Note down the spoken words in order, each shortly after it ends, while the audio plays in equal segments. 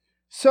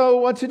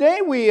Today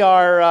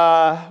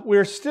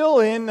we're still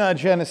in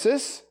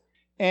Genesis,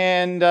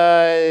 and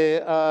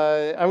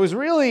I was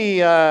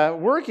really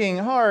working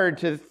hard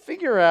to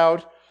figure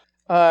out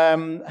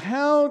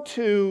how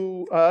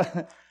to.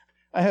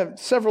 I have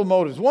several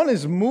motives. One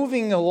is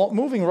moving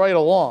right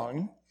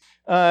along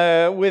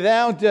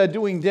without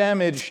doing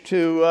damage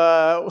to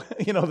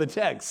the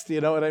text.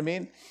 You know what I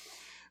mean?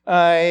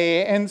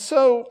 And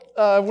so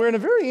we're in a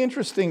very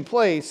interesting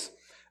place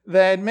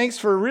that makes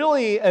for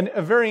really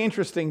a very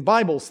interesting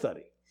Bible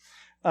study.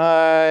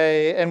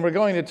 And we're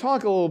going to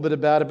talk a little bit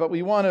about it, but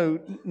we want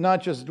to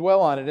not just dwell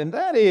on it. And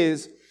that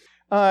is,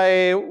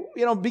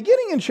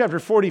 beginning in chapter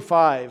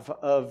 45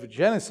 of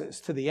Genesis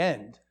to the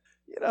end,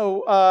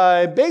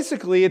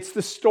 basically it's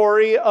the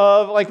story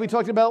of, like we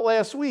talked about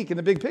last week in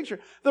the big picture,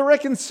 the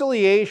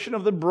reconciliation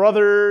of the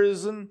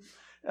brothers and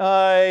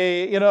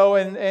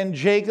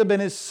Jacob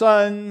and his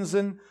sons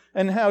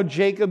and how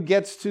Jacob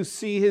gets to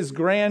see his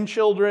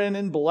grandchildren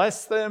and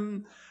bless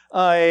them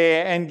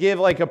and give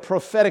like a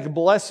prophetic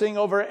blessing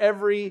over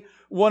every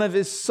one of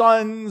his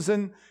sons.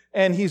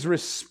 And he's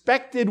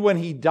respected when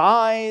he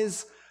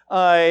dies.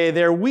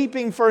 They're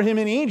weeping for him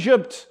in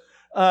Egypt.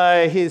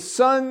 His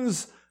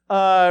sons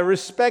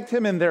respect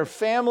him and their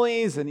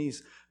families. And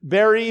he's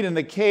buried in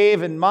the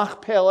cave in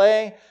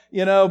Machpelah,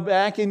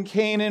 back in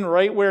Canaan,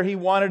 right where he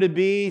wanted to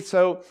be.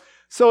 So,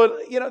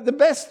 the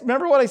best,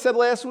 remember what I said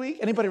last week?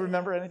 Anybody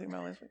remember anything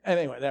about last week?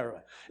 Anyway, never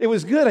mind. It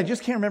was good. I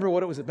just can't remember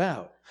what it was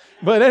about.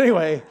 But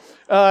anyway,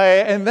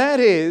 and that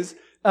is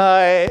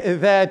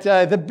that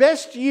the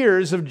best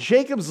years of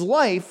Jacob's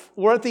life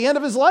were at the end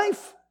of his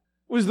life.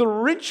 It was the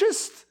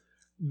richest,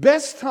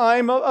 best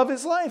time of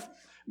his life.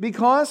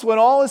 Because when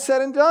all is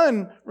said and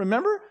done,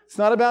 remember, it's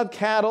not about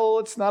cattle.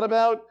 It's not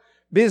about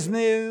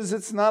business.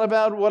 It's not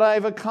about what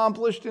I've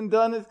accomplished and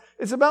done.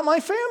 It's about my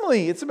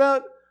family. It's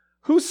about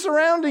who's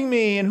surrounding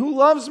me and who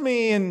loves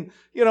me and,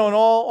 and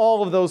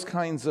all of those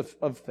kinds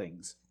of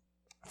things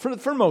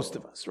for most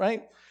of us,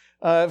 right?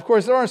 Of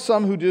course, there are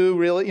some who do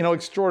really,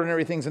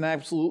 extraordinary things and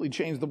absolutely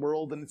change the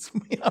world. And it's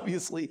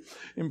obviously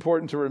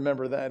important to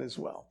remember that as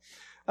well.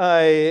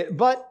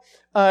 But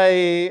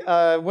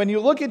when you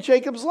look at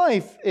Jacob's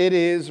life, it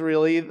is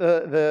really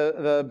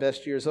the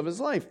best years of his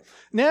life.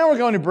 Now we're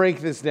going to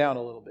break this down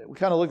a little bit. We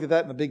kind of looked at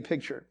that in the big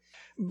picture.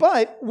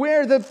 But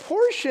where the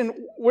portion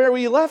where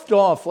we left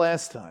off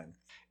last time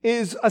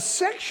is a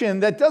section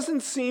that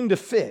doesn't seem to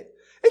fit.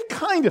 It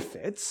kind of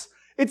fits.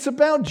 It's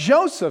about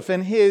Joseph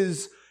and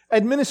his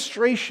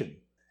administration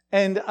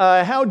and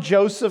how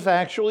Joseph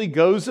actually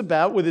goes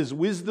about with his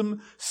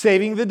wisdom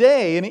saving the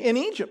day in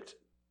Egypt,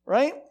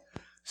 right?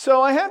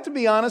 So I have to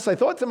be honest, I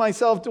thought to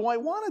myself, do I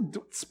want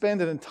to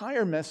spend an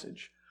entire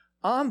message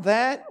on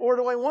that, or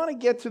do I want to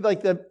get to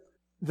like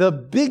the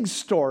big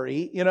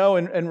story,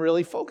 and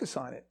really focus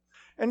on it?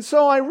 And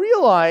so I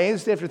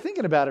realized, after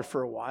thinking about it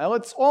for a while,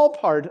 it's all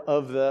part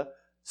of the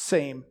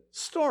same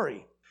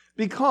story.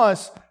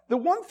 Because the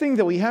one thing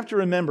that we have to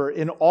remember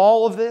in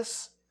all of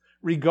this,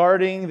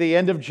 regarding the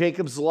end of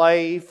Jacob's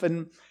life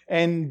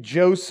and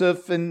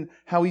Joseph and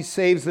how he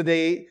saves the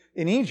day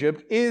in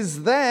Egypt,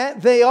 is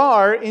that they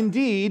are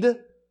indeed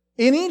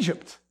in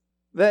Egypt.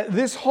 That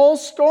this whole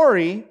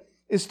story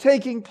is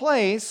taking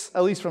place,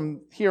 at least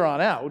from here on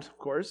out, of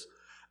course,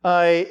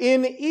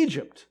 in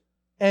Egypt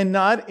and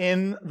not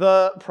in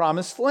the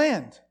promised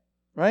land,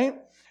 right?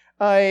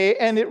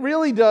 And it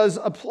really does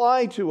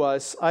apply to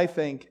us, I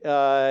think,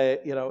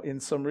 in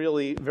some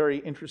really very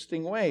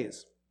interesting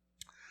ways.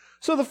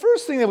 So the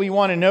first thing that we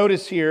want to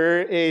notice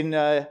here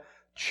in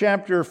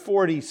chapter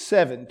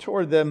 47,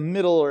 toward the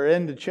middle or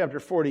end of chapter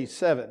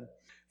 47,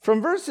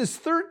 from verses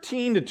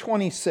 13 to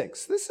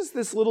 26, this is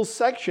this little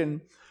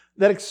section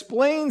that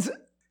explains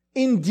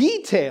in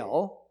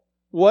detail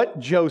what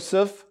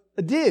Joseph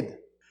did.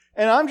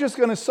 And I'm just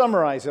going to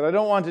summarize it. I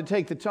don't want to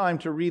take the time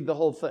to read the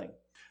whole thing,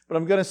 but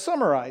I'm going to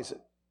summarize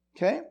it,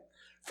 okay?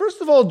 First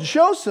of all,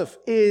 Joseph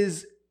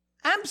is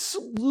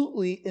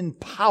absolutely in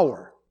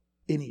power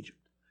in Egypt.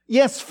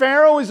 Yes,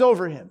 Pharaoh is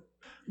over him,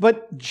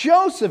 but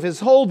Joseph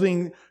is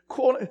holding,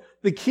 quote,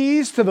 the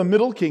keys to the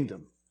middle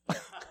kingdom.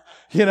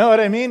 You know what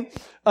I mean?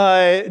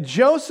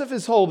 Joseph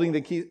is holding the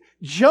keys.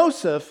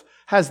 Joseph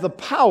has the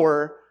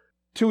power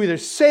to either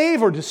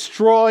save or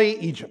destroy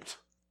Egypt.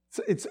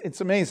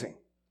 It's amazing,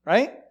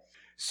 right?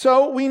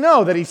 So we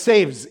know that he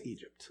saves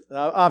Egypt.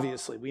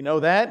 Obviously, we know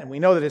that, and we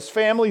know that his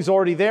family's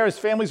already there. His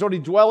family's already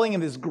dwelling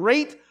in this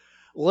great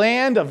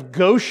land of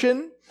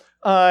Goshen.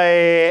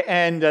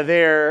 And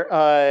they're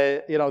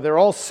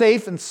all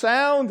safe and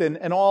sound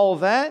and all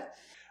of that.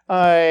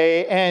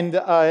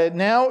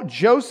 Now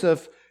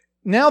Joseph,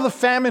 now the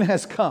famine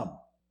has come,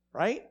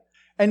 right?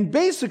 And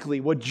basically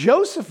what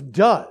Joseph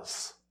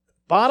does,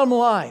 bottom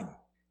line,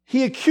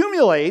 he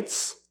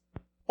accumulates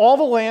all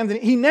the land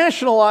and he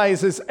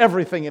nationalizes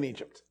everything in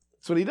Egypt.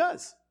 That's what he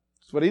does.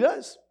 That's what he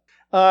does.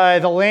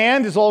 The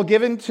land is all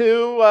given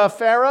to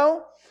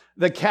Pharaoh.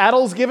 The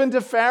cattle's given to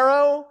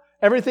Pharaoh.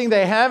 Everything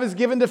they have is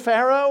given to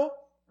Pharaoh,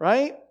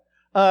 right?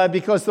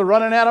 because they're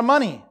running out of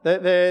money.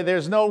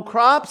 There's no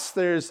crops.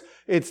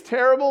 It's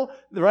terrible,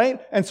 right?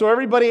 And so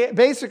everybody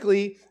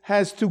basically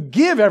has to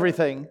give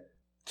everything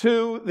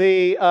to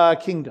the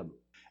kingdom.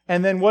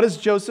 And then what does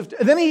Joseph do?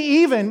 And then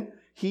he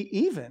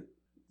even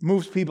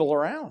moves people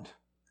around.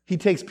 He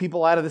takes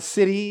people out of the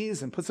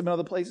cities and puts them in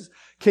other places.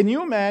 Can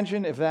you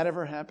imagine if that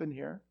ever happened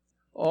here?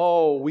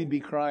 Oh, we'd be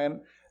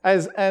crying.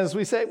 As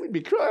we say, we'd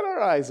be crying our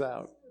eyes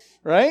out,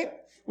 right?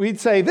 We'd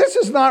say, this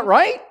is not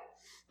right.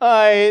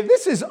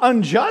 This is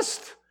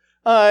unjust.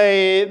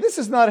 This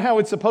is not how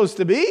it's supposed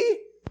to be,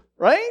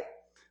 right?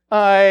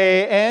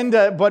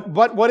 But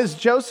what is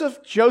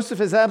Joseph?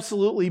 Joseph is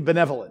absolutely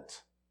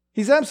benevolent.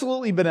 He's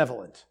absolutely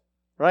benevolent,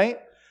 right?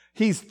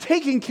 He's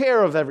taking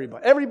care of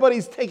everybody.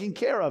 Everybody's taken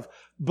care of.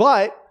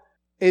 But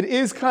it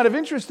is kind of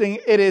interesting.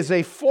 It is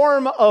a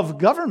form of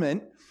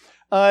government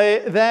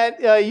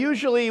that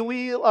usually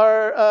we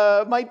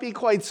might be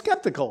quite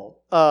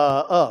skeptical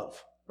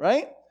of,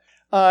 right?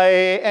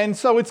 And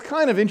so it's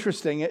kind of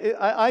interesting.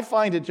 I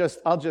find it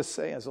I'll just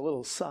say as a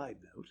little side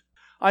note,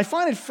 I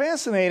find it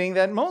fascinating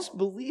that most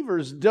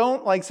believers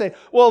don't say,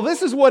 well,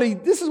 this is what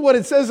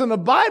it says in the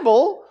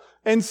Bible,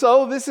 and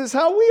so this is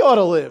how we ought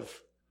to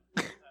live.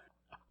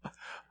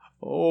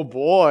 Oh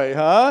boy,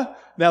 huh?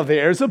 Now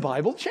there's a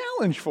Bible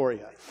challenge for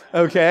you.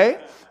 Okay?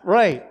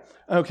 Right.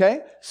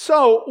 Okay?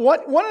 So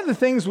one of the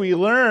things we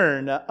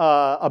learn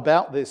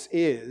about this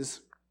is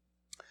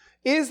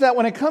that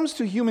when it comes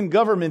to human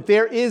government,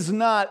 there is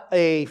not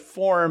a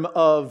form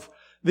of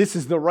this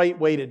is the right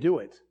way to do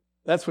it.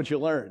 That's what you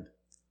learn.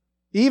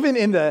 Even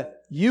in the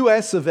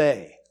US of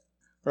A,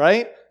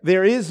 right?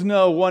 There is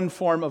no one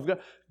form of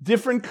government.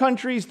 Different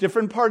countries,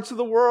 different parts of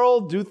the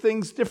world do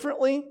things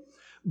differently.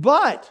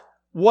 But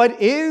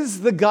what is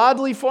the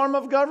godly form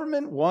of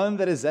government? One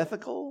that is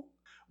ethical,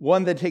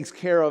 one that takes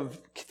care of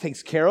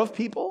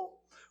people,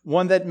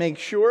 one that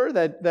makes sure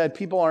that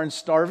people aren't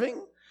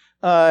starving.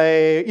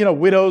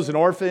 Widows and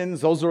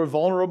orphans, those who are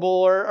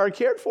vulnerable are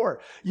cared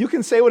for. You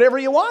can say whatever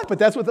you want, but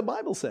that's what the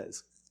Bible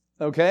says.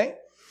 Okay?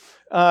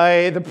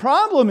 The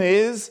problem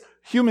is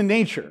human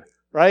nature,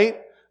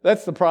 right?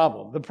 That's the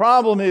problem. The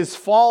problem is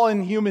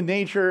fallen human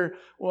nature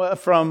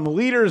from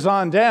leaders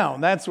on down.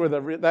 That's where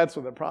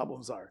the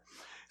problems are.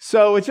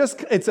 So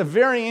it's a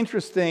very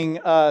interesting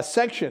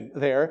section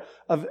there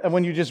of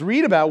when you just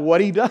read about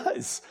what he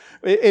does.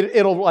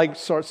 It'll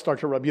start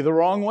to rub you the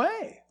wrong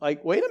way.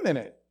 Wait a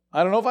minute.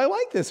 I don't know if I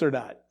like this or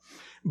not.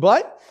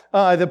 But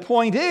the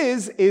point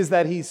is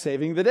that he's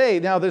saving the day.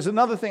 Now, there's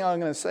another thing I'm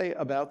going to say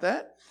about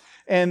that.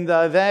 And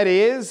that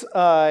is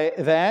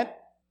that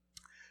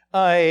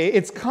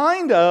it's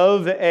kind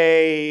of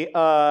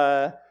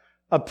a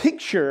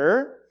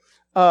picture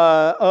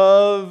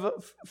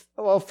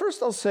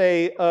first I'll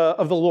say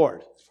of the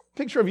Lord.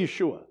 Picture of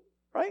Yeshua,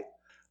 right?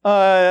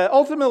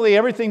 Ultimately,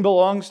 everything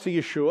belongs to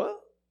Yeshua,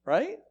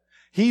 right?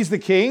 He's the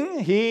king.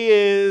 He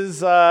is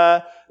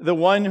the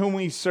one whom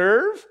we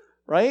serve,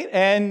 right?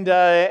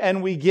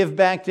 And we give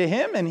back to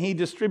him, and he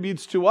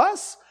distributes to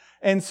us.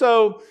 And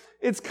so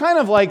it's kind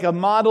of like a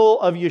model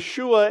of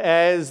Yeshua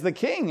as the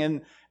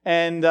king.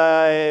 And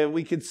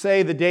we could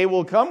say the day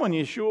will come when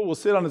Yeshua will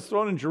sit on his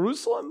throne in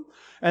Jerusalem,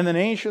 and the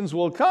nations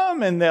will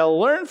come and they'll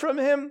learn from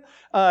him,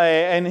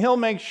 and he'll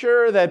make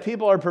sure that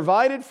people are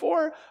provided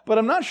for. But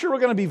I'm not sure we're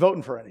going to be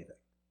voting for anything.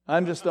 I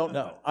just don't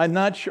know. I'm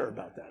not sure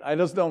about that. I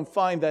just don't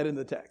find that in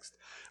the text.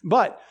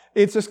 But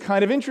it's just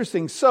kind of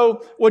interesting.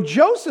 So what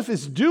Joseph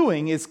is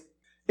doing is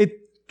it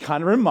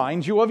kind of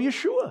reminds you of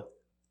Yeshua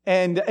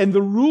and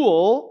the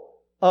rule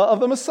of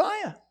the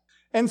Messiah.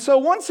 And so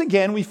once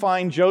again, we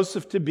find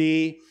Joseph to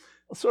be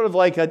sort of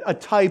like a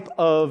type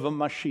of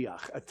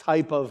Mashiach, a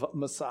type of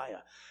Messiah.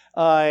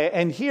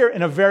 And here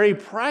in a very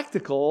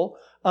practical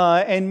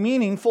and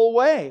meaningful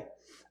way,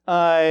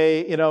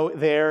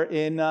 there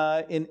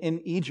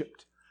in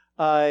Egypt.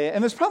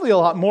 And there's probably a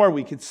lot more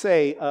we could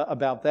say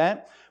about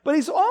that. But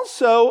he's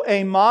also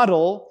a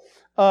model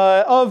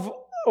of,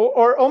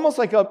 or almost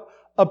like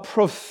a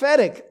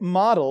prophetic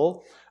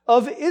model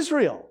of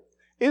Israel.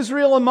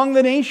 Israel among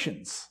the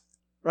nations,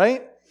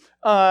 right?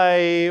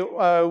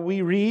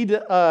 We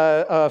read,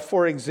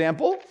 for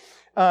example,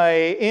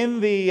 in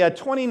the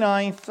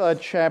 29th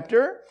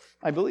chapter,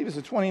 I believe it's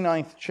the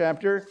 29th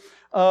chapter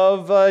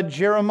of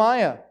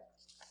Jeremiah,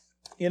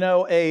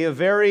 a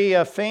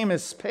very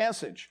famous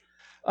passage.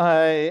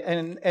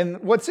 And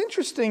what's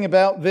interesting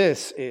about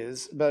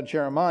about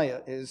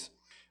Jeremiah is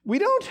we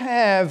don't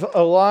have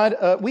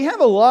we have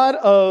a lot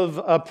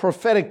of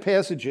prophetic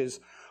passages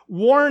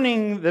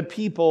warning the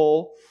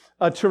people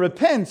to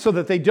repent so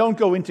that they don't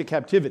go into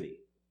captivity,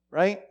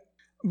 right?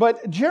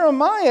 But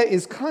Jeremiah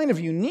is kind of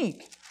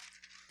unique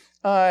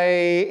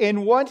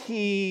in what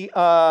he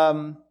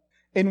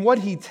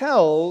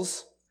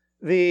tells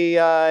the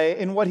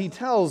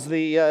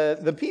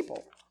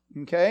people.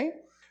 Okay,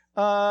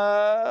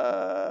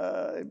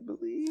 I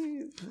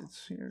believe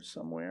it's here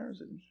somewhere.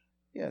 Is it?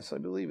 Yes, I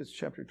believe it's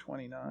chapter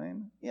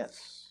 29.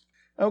 Yes.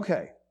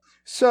 Okay.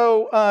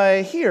 So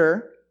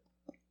here,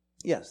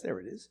 yes, there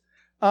it is.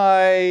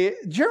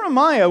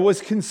 Jeremiah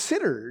was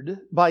considered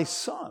by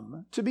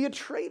some to be a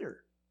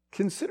traitor.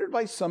 Considered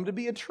by some to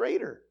be a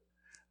traitor.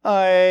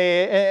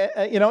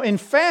 In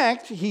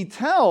fact, he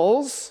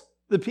tells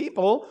the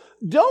people,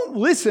 don't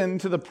listen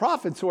to the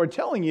prophets who are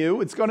telling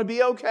you it's going to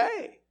be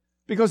okay,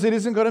 because it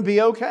isn't going to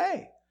be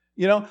okay.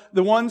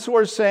 The ones who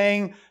are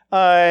saying,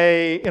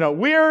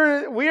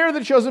 we're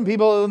the chosen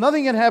people,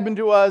 nothing can happen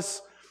to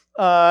us,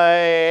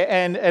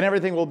 and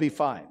everything will be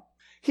fine.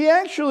 He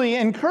actually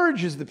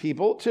encourages the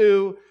people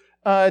to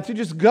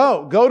just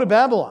go to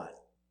Babylon,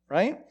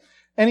 right?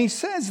 And he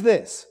says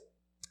this.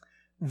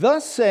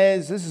 Thus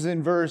says, this is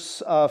in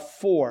verse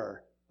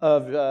 4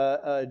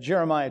 of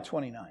Jeremiah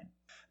 29.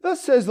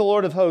 Thus says the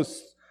Lord of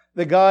hosts,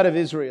 the God of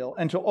Israel,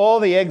 and to all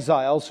the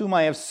exiles whom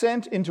I have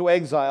sent into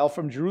exile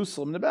from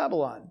Jerusalem to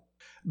Babylon.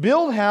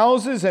 Build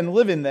houses and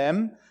live in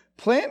them,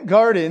 plant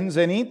gardens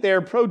and eat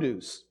their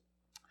produce.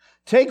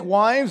 Take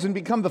wives and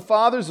become the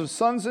fathers of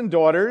sons and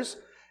daughters,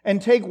 and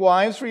take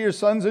wives for your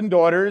sons and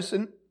daughters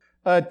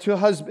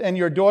and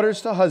your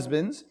daughters to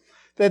husbands,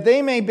 that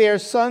they may bear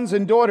sons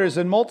and daughters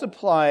and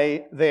multiply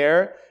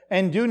there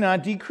and do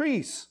not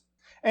decrease.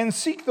 And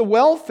seek the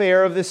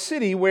welfare of the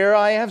city where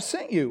I have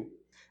sent you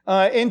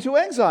into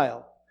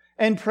exile,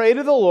 and pray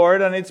to the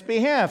Lord on its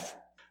behalf.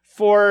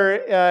 For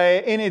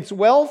in its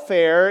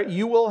welfare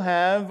you will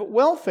have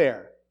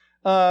welfare.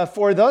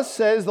 For thus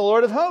says the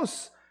Lord of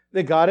hosts,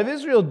 the God of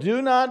Israel,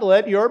 do not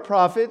let your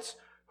prophets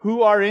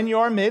who are in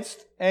your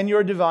midst and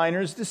your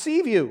diviners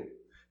deceive you.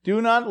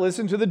 Do not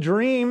listen to the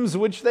dreams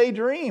which they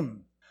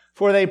dream.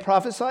 For they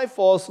prophesy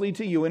falsely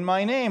to you in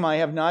my name. I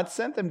have not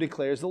sent them,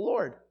 declares the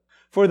Lord.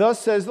 For thus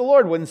says the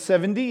Lord, when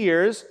 70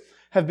 years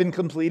have been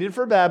completed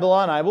for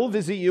Babylon, I will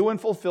visit you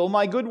and fulfill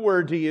my good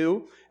word to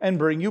you and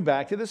bring you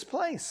back to this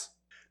place.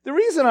 The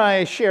reason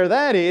I share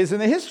that is, in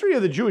the history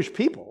of the Jewish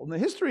people, in the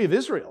history of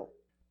Israel,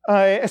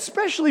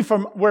 especially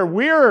from where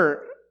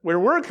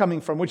we're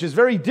coming from, which is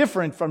very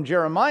different from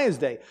Jeremiah's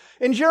day.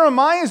 In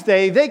Jeremiah's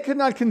day, they could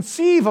not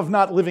conceive of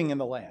not living in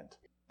the land.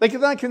 They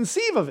could not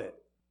conceive of it.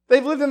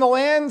 They've lived in the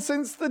land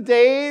since the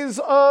days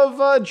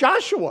of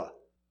Joshua.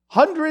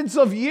 Hundreds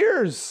of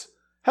years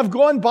have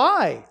gone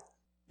by.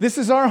 This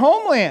is our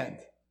homeland.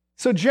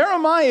 So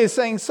Jeremiah is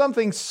saying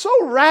something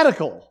so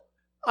radical.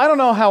 I don't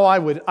know how I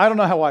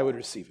would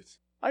receive it.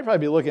 I'd probably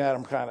be looking at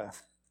him I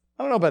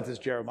don't know about this,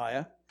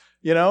 Jeremiah.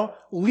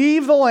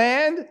 Leave the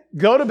land,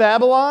 go to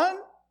Babylon,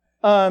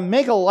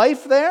 make a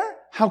life there.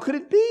 How could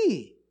it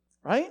be?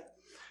 Right?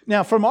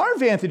 Now, from our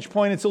vantage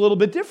point, it's a little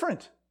bit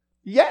different.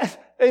 Yes,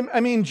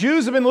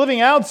 Jews have been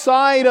living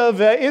outside of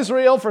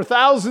Israel for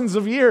thousands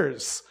of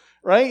years,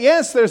 right?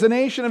 Yes, there's a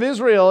nation of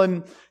Israel,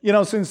 and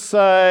since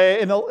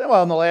in the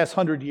last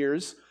 100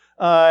 years,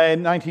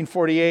 in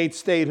 1948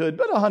 statehood,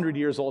 but 100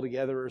 years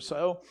altogether or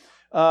so.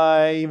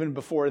 Even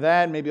before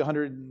that, maybe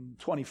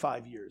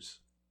 125 years,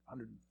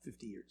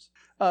 150 years.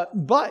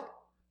 But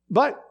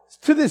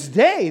to this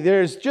day,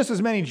 there's just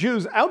as many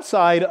Jews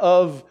outside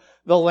of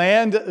the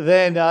land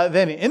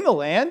than in the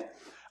land.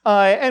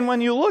 And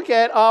when you look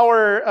at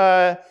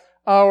our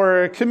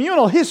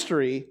communal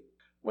history,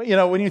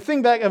 when you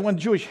think back on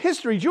Jewish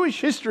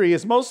history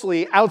is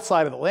mostly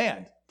outside of the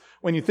land.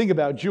 When you think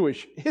about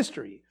Jewish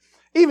history,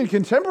 even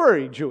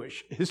contemporary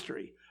Jewish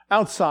history,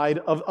 outside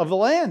of the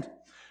land,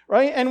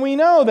 right? And we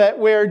know that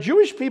where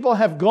Jewish people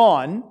have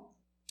gone,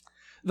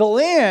 the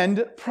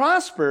land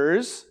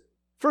prospers.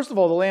 First of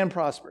all, the land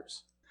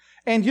prospers.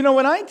 And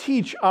when I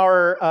teach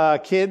our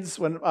kids,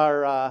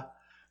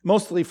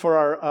 mostly for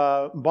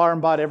our bar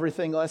and bat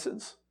everything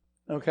lessons,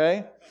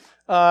 okay?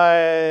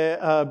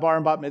 Bar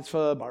and bat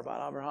mitzvah, bar bat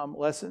Abraham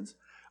lessons.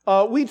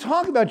 We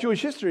talk about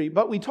Jewish history,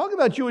 but we talk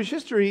about Jewish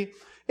history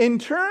in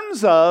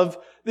terms of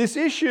this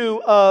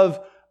issue of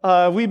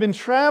we've been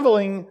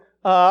traveling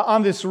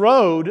on this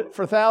road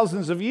for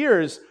thousands of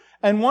years,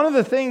 and one of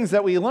the things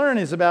that we learn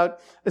is about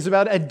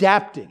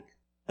adapting.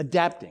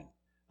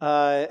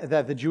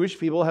 That the Jewish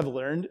people have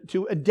learned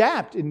to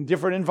adapt in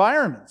different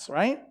environments,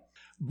 right?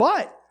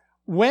 But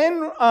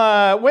when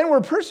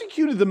we're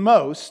persecuted the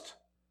most,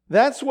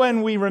 that's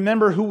when we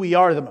remember who we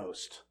are the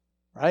most,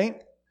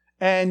 right?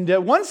 And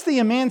once the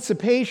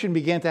emancipation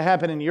began to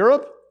happen in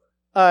Europe,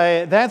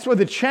 that's where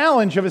the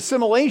challenge of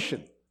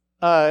assimilation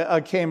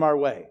came our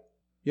way.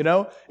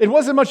 It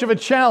wasn't much of a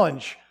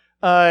challenge,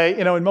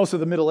 in most of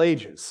the Middle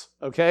Ages.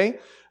 Okay,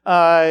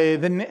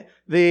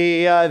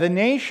 the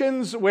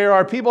nations where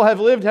our people have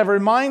lived have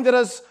reminded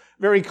us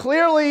very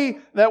clearly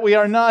that we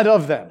are not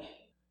of them.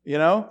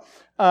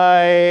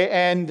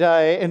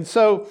 And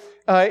so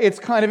it's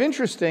kind of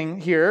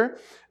interesting here.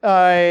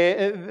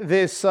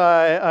 This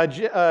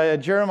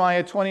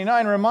Jeremiah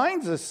 29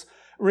 reminds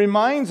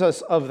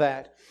us of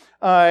that.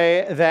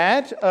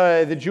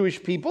 That the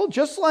Jewish people,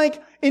 just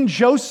like in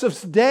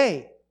Joseph's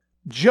day,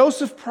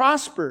 Joseph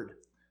prospered.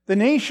 The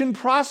nation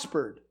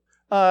prospered.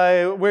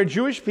 Where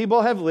Jewish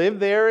people have lived,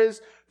 there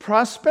is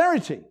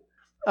prosperity.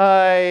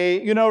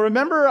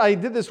 Remember, I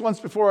did this once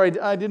before.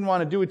 I didn't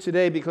want to do it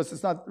today because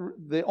it's not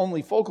the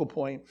only focal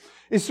point.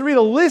 Is to read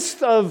a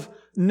list of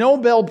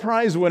Nobel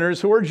Prize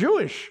winners who are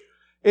Jewish.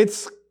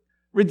 It's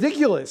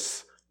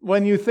ridiculous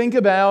when you think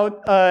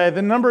about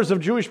the numbers of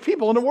Jewish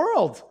people in the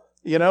world.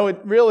 It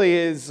really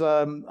is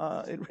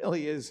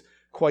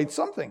quite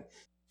something.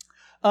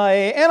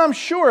 And I'm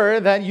sure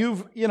that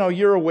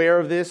you're aware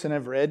of this and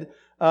have read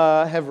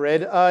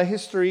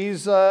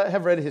histories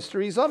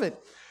of it.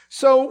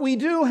 So we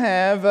do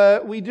have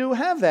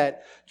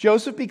that.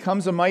 Joseph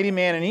becomes a mighty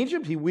man in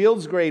Egypt. He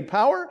wields great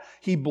power.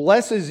 He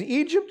blesses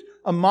Egypt,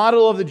 a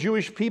model of the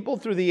Jewish people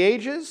through the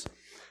ages.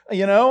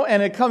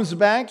 And it comes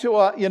back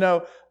to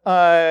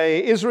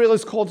Israel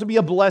is called to be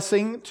a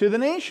blessing to the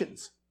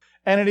nations,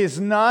 and it is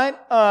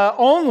not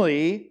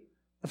only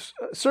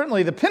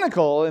certainly the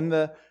pinnacle and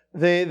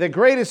the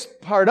greatest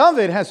part of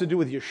it has to do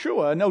with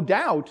Yeshua, no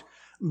doubt,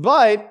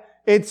 but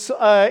it's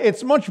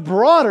much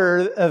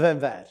broader than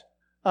that.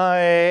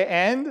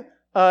 And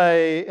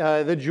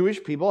the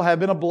Jewish people have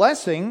been a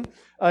blessing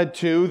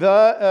to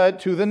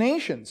the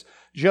nations.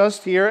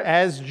 Just here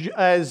as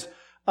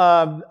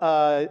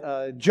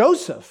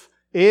Joseph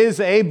is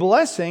a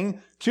blessing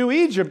to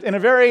Egypt in a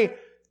very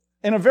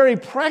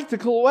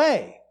practical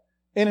way,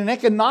 in an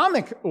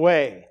economic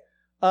way,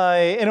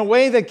 in a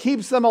way that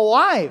keeps them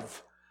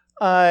alive,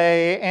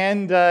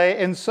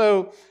 and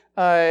so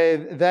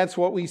that's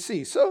what we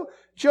see. So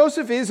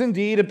Joseph is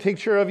indeed a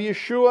picture of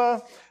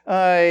Yeshua,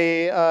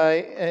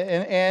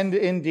 and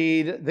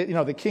indeed,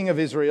 the King of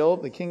Israel,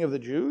 the King of the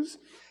Jews,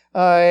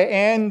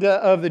 and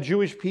of the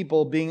Jewish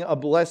people being a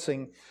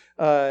blessing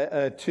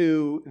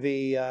to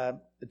the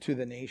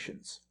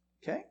nations.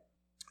 Okay,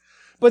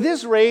 but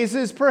this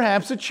raises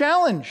perhaps a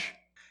challenge,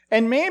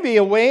 and maybe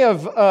a way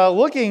of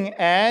looking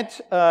at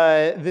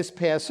this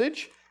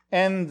passage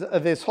and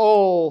this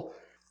whole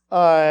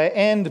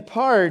end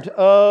part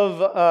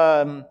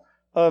of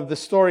the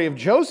story of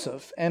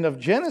Joseph and of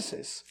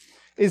Genesis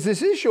is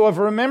this issue of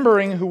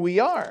remembering who we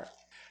are.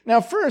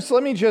 Now, first,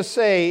 let me just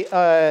say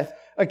a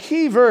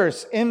key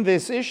verse in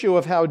this issue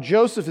of how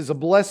Joseph is a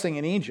blessing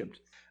in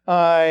Egypt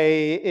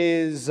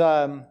is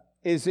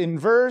in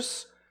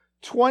verse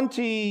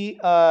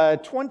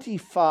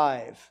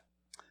 25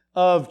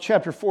 of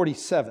chapter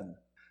 47.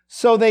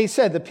 So they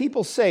said, the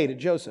people say to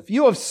Joseph,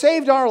 "You have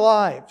saved our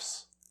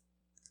lives.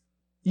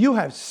 You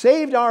have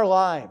saved our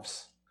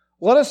lives.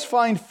 Let us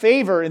find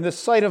favor in the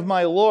sight of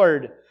my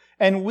Lord,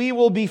 and we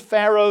will be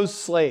Pharaoh's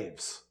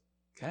slaves."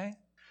 Okay?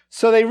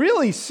 So they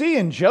really see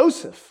in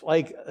Joseph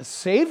like a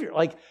savior,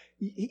 like,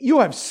 you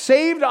have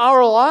saved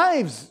our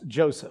lives,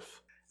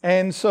 Joseph.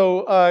 And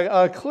so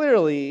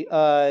clearly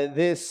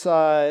this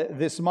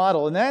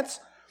model, and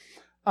that's,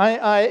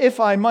 if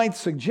I might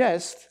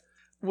suggest,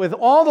 with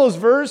all those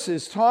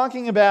verses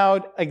talking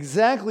about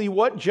exactly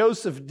what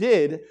Joseph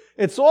did,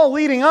 it's all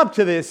leading up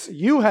to this,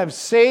 you have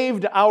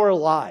saved our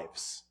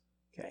lives.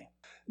 Okay.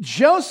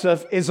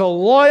 Joseph is a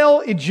loyal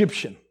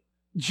Egyptian.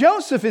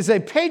 Joseph is a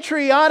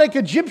patriotic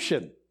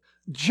Egyptian.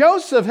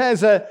 Joseph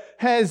has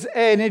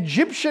an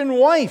Egyptian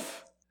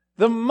wife.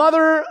 The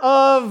mother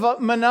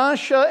of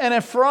Manasseh and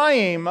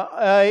Ephraim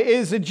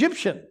is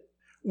Egyptian.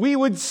 We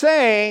would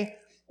say,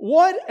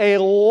 what a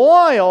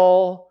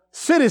loyal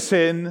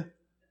citizen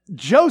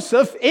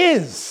Joseph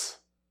is.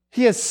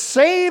 He has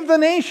saved the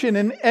nation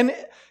and an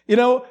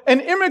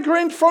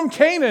immigrant from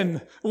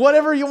Canaan,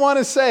 whatever you want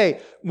to say.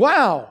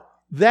 Wow,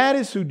 that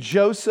is who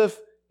Joseph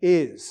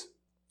is.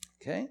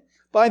 Okay?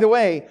 By the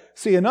way,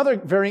 see, another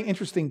very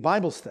interesting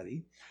Bible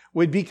study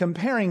would be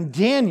comparing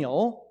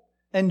Daniel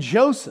and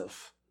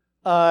Joseph,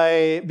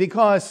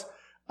 because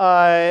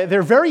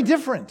they're very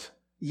different,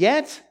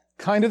 yet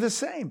kind of the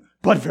same,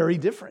 but very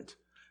different.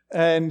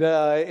 And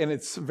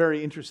it's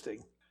very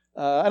interesting.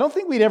 I don't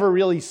think we'd ever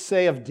really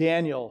say of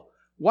Daniel,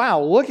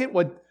 wow, look at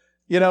what,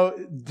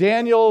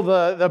 Daniel,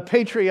 the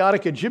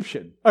patriotic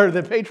Egyptian, or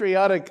the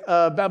patriotic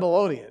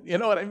Babylonian, you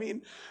know what I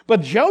mean? But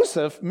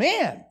Joseph,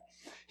 man,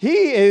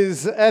 he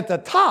is at the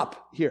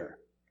top here,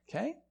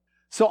 okay?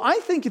 So I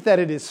think that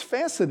it is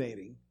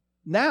fascinating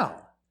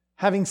now,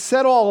 having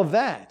said all of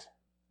that,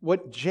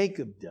 what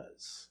Jacob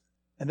does.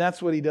 And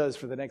that's what he does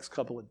for the next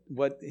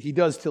what he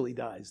does till he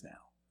dies now,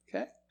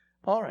 okay?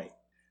 All right.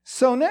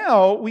 So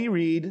now we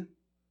read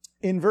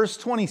in verse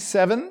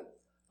 27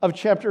 of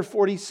chapter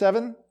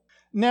 47,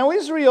 "Now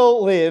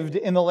Israel lived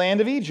in the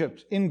land of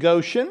Egypt, in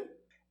Goshen,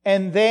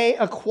 and they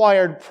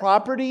acquired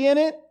property in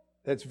it."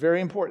 That's very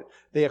important.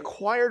 They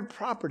acquired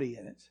property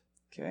in it,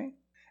 okay?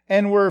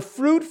 "And were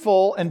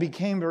fruitful and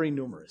became very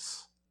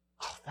numerous."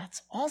 Oh,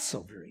 that's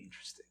also very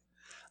interesting.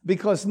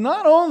 Because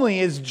not only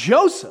is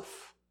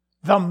Joseph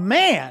the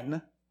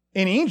man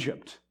in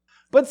Egypt,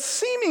 but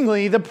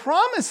seemingly the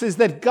promises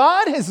that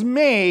God has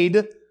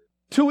made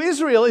to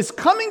Israel is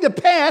coming to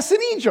pass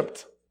in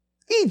Egypt.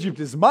 Egypt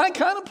is my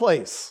kind of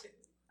place.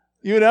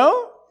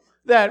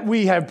 That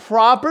we have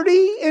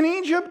property in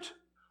Egypt.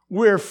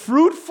 We're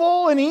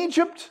fruitful in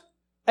Egypt.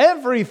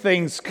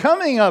 Everything's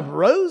coming up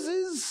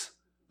roses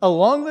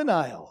along the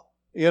Nile,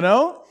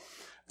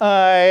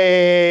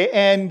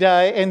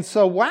 and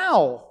so,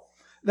 wow,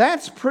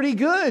 that's pretty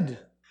good.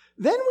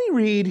 Then we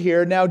read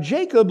here, "Now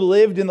Jacob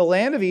lived in the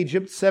land of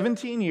Egypt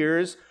 17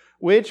 years,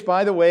 which,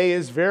 by the way,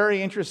 is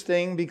very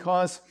interesting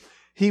because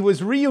He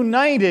was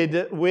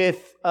reunited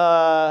with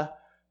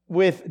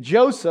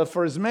Joseph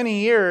for as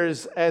many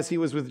years as he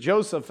was with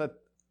Joseph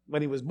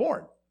when he was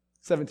born,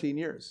 17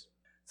 years.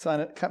 So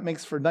it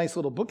makes for nice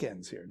little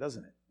bookends here,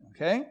 doesn't it?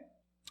 Okay?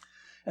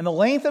 And the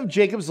length of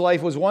Jacob's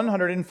life was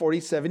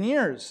 147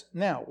 years.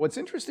 Now, what's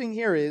interesting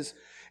here is,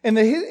 in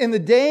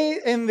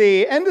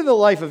the end of the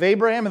life of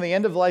Abraham and the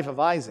end of the life of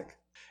Isaac,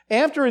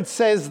 after it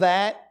says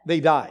that, they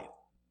die.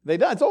 They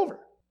die, it's over.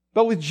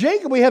 But with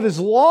Jacob, we have this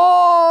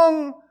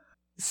long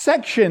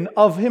section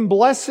of him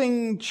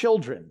blessing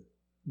children,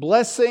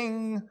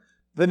 blessing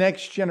the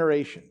next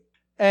generation.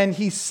 And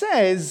he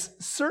says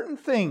certain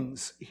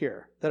things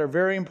here that are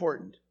very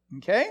important.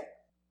 Okay?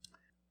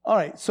 All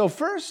right, so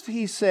first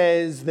he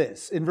says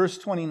this in verse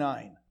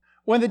 29.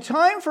 When the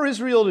time for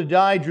Israel to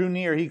die drew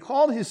near, he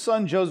called his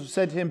son Joseph,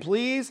 said to him,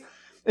 "Please,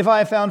 if I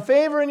have found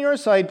favor in your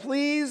sight,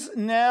 place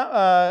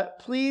now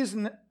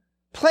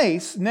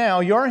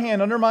your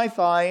hand under my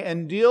thigh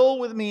and deal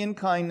with me in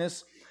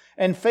kindness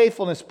and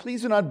faithfulness.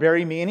 Please do not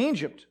bury me in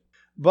Egypt.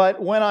 But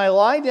when I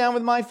lie down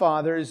with my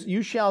fathers,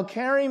 you shall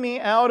carry me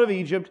out of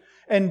Egypt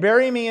and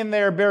bury me in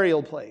their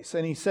burial place."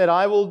 And he said,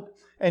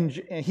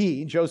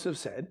 Joseph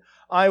said,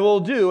 "I will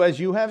do as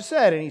you have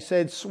said." And he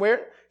said,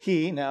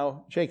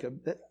 Jacob,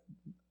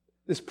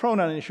 this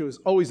pronoun issue is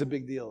always a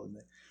big deal, isn't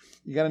it?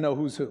 You got to know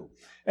who's who.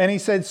 And he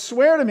said,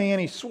 "Swear to me." And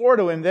he swore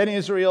to him. Then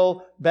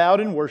Israel bowed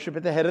in worship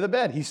at the head of the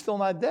bed. He's still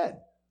not dead,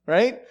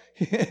 right?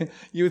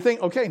 You would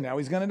think, okay, now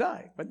he's going to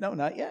die. But no,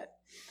 not yet.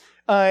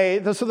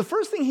 So the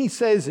first thing he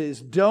says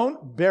is,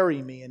 don't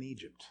bury me in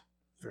Egypt.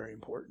 Very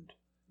important.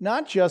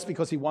 Not just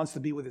because he wants to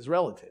be with his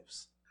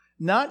relatives.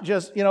 Not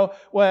just,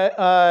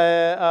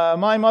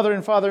 my mother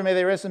and father, may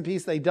they rest in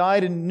peace, they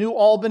died in New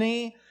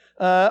Albany,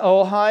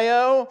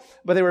 Ohio,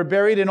 but they were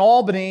buried in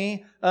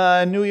Albany,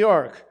 New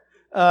York.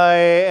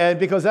 And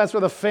because that's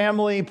where the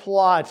family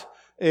plot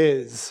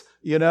is,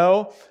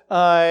 a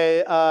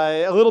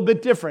little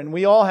bit different.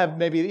 We all have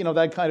maybe,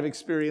 that kind of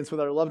experience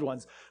with our loved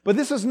ones. But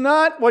this is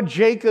not what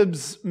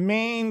Jacob's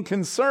main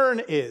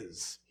concern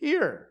is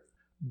here.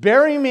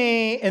 Bury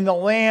me in the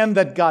land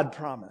that God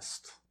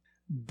promised.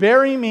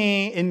 Bury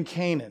me in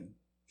Canaan.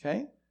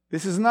 Okay?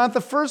 This is not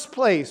the first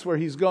place where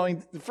he's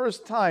going, the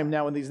first time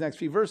now in these next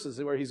few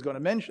verses where he's going to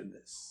mention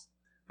this.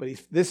 But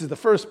this is the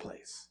first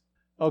place.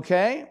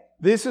 Okay?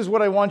 This is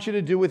what I want you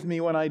to do with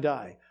me when I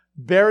die.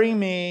 Bury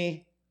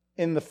me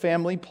in the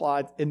family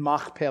plot in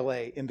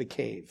Machpelah, in the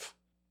cave.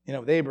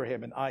 With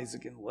Abraham and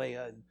Isaac and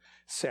Leah and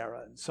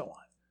Sarah and so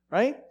on.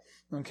 Right?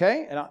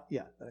 Okay? And did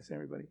I say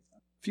everybody?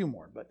 A few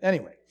more, but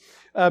anyway.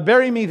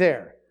 Bury me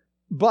there.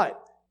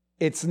 But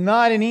it's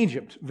not in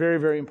Egypt. Very,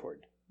 very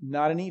important.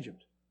 Not in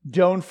Egypt.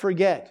 Don't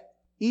forget,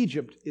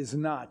 Egypt is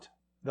not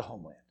the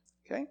homeland.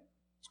 Okay?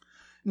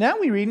 Now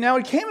we read, "Now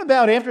it came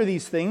about after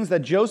these things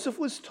that Joseph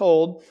was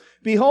told,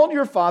 'Behold,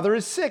 your father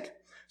is sick.'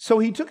 So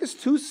he took his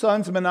 2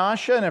 sons,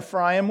 Manasseh and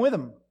Ephraim, with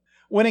him.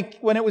 When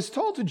it was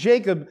told to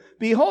Jacob,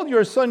 'Behold,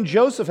 your son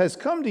Joseph has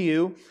come to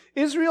you,'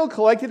 Israel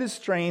collected his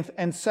strength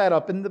and sat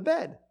up in the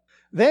bed.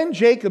 Then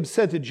Jacob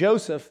said to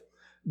Joseph,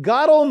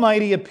 'God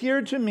Almighty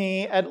appeared to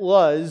me at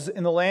Luz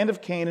in the land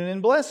of Canaan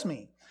and blessed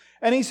me.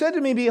 And he said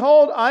to me,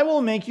 Behold, I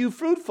will make you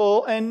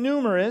fruitful and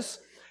numerous,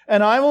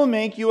 and I will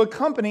make you a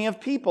company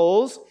of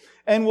peoples,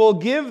 and will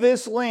give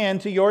this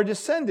land to your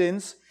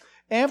descendants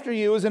after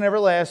you as an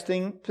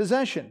everlasting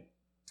possession.'"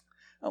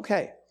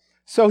 Okay,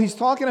 so he's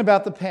talking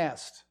about the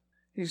past.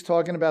 He's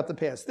talking about the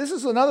past. This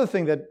is another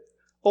thing that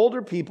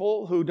older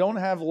people who don't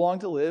have long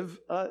to live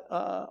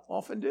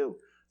often do.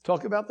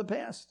 Talk about the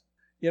past.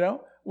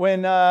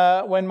 When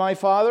my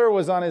father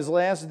was on his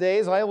last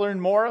days, I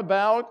learned more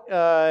about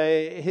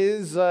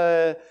his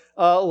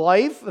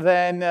life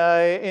than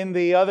in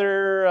the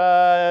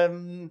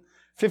other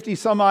 50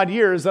 some odd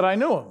years that I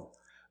knew him.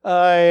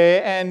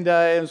 And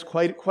it was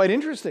quite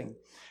interesting.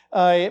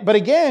 But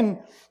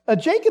again,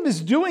 Jacob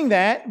is doing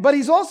that, but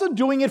he's also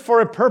doing it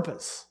for a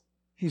purpose.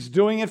 He's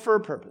doing it for a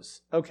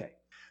purpose. Okay.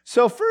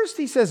 So first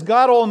he says,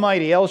 God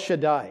Almighty, El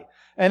Shaddai.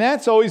 And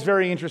that's always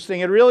very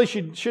interesting. It really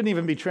shouldn't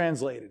even be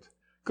translated.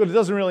 Because it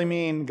doesn't really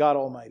mean God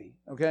Almighty.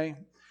 Okay?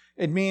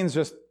 It means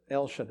just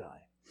El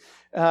Shaddai.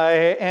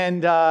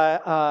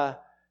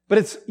 But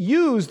it's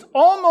used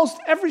almost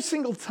every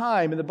single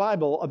time in the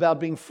Bible about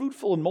being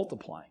fruitful and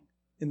multiplying.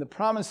 In the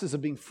promises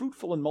of being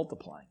fruitful and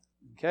multiplying.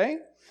 Okay?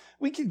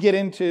 We could get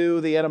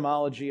into the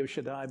etymology of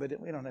Shaddai, but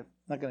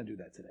not going to do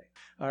that today.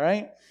 All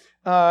right?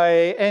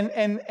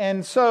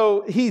 And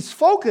so he's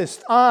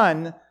focused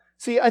on,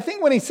 I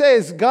think when he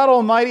says God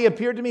Almighty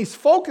appeared to me, he's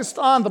focused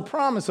on the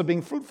promise of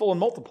being fruitful and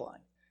multiplying.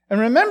 And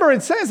remember,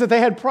 it says that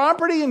they had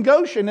property in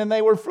Goshen and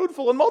they were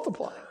fruitful and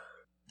multiplying.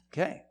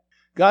 Okay.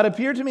 God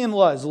appeared to me in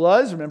Luz.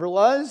 Luz, remember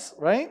Luz,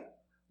 right?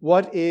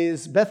 What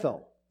is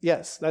Bethel?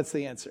 Yes, that's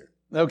the answer.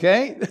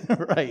 Okay?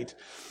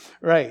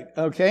 Right.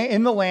 Okay.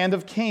 In the land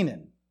of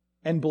Canaan.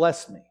 And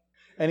blessed me.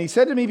 And he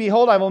said to me,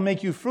 Behold, I will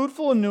make you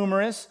fruitful and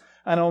numerous,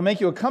 and I will make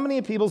you a company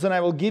of peoples, and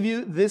I will give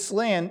you this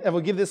land. I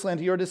will give this land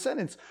to your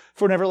descendants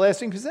for an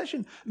everlasting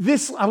possession.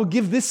 I will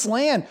give this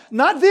land.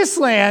 Not this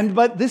land,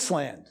 but this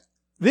land.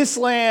 This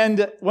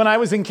land, when I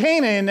was in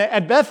Canaan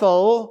at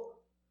Bethel,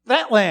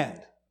 that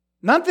land,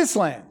 not this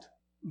land,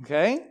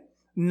 okay?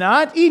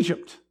 Not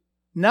Egypt,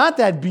 not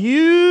that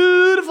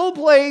beautiful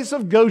place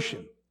of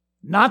Goshen,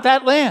 not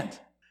that land.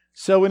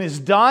 So in his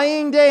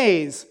dying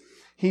days,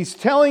 he's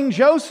telling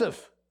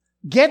Joseph,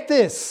 get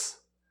this,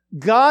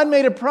 God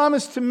made a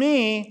promise to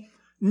me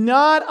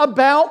not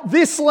about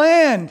this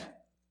land,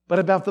 but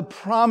about the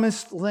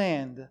promised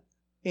land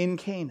in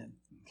Canaan.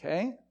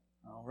 Okay?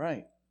 All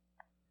right.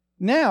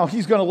 Now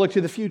he's going to look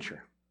to the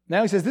future.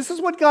 Now he says, this is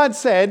what God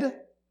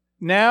said.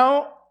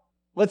 Now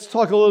let's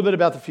talk a little bit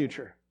about the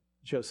future,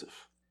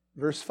 Joseph.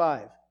 Verse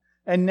 5.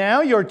 And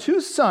now your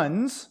 2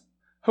 sons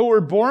who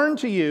were born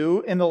to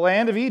you in the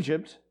land of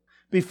Egypt,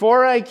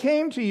 before I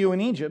came to you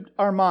in Egypt,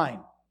 are mine.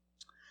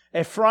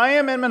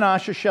 Ephraim and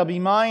Manasseh shall be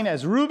mine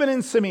as Reuben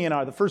and Simeon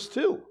are. The first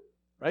 2,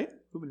 right?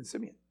 Reuben and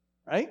Simeon,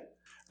 right?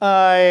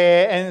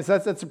 And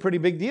that's a pretty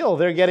big deal.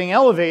 They're getting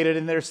elevated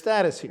in their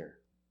status here,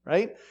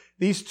 right?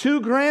 These 2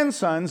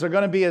 grandsons are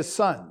going to be as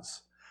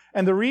sons.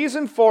 And the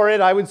reason for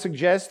it, I would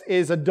suggest,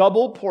 is a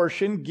double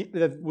portion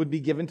that would be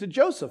given to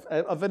Joseph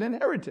of an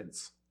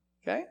inheritance,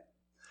 okay?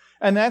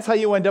 And that's how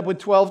you end up with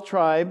 12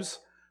 tribes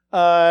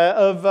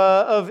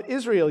of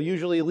Israel.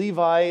 Usually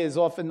Levi is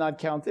often not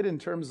counted in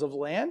terms of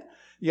land.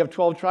 You have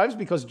 12 tribes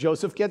because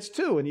Joseph gets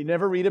 2, and you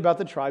never read about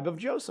the tribe of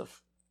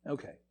Joseph.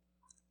 Okay.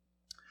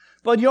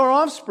 But your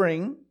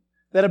offspring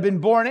that have been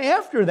born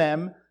after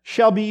them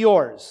shall be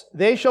yours.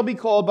 They shall be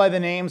called by the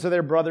names of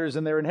their brothers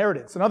and their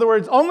inheritance. In other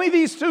words, only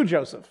these 2,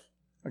 Joseph.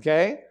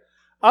 Okay?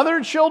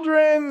 Other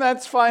children,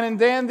 that's fine and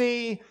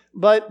dandy,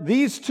 but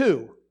these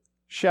 2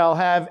 shall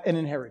have an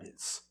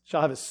inheritance,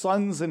 shall have a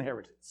son's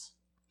inheritance.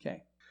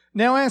 Okay.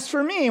 Now, as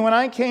for me, when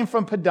I came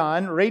from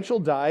Paddan, Rachel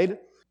died,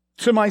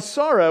 to my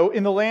sorrow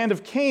in the land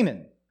of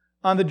Canaan,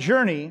 on the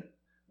journey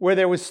where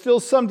there was still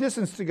some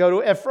distance to go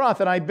to Ephrath,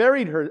 and I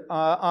buried her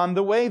on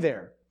the way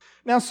there.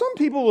 Now, some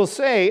people will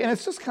say, and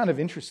it's just kind of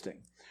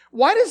interesting,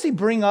 why does he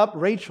bring up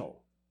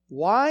Rachel?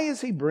 Why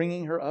is he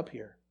bringing her up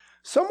here?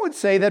 Some would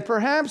say that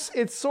perhaps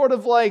it's sort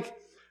of like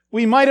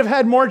we might have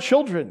had more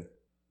children,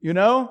 you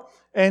know?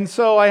 And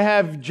so I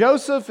have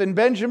Joseph and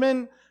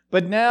Benjamin,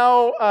 but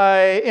now,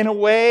 in a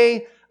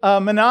way,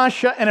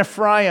 Manasseh and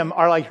Ephraim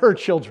are like her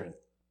children.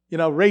 You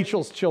know,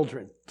 Rachel's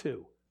children,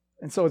 too.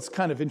 And so it's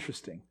kind of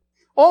interesting.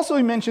 Also,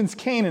 he mentions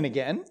Canaan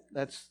again.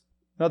 That's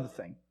another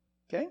thing.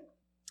 Okay?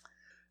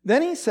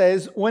 Then he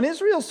says, when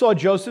Israel saw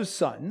Joseph's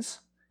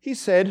sons, he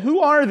said, who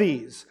are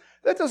these?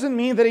 That doesn't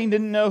mean that he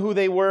didn't know who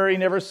they were. He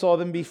never saw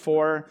them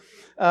before.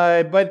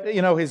 But,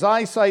 you know, his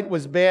eyesight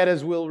was bad,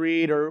 as we'll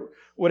read, or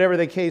whatever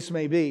the case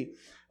may be.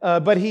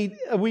 But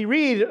we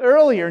read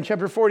earlier in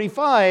chapter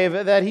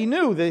 45 that he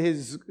knew that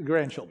his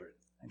grandchildren.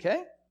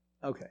 Okay?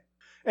 Okay.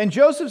 And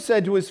Joseph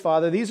said to his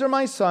father, these are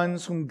my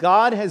sons whom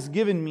God has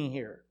given me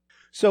here.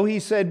 So he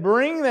said,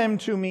 bring them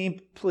to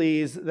me,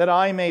 please, that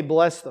I may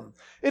bless them.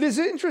 It is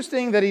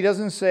interesting that he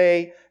doesn't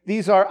say,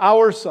 these are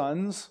our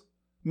sons,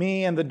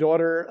 me and the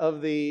daughter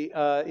of the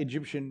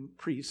Egyptian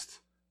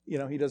priest. You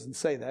know, he doesn't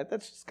say that.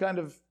 That's just kind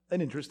of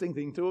an interesting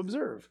thing to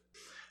observe.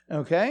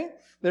 Okay?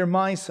 They're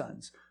my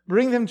sons.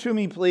 Bring them to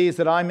me, please,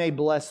 that I may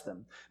bless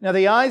them. Now,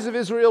 the eyes of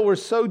Israel were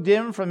so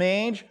dim from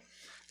age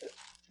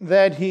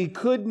that he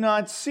could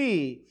not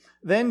see.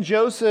 Then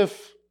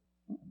Joseph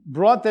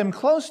brought them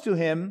close to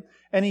him,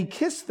 and he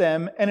kissed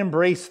them and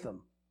embraced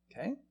them.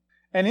 Okay?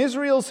 And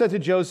Israel said to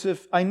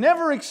Joseph,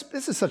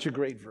 this is such a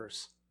great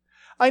verse.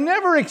 I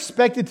never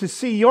expected to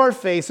see your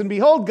face, and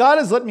behold, God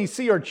has let me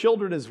see your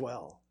children as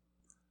well.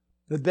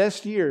 The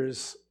best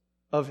years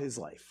of his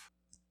life.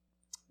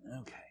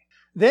 Okay.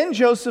 Then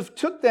Joseph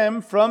took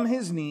them from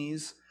his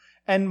knees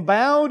and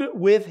bowed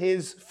with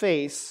his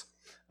face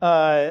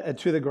to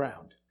the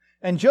ground.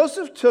 And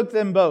Joseph took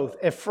them both,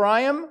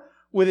 Ephraim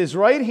with his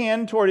right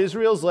hand toward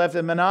Israel's left,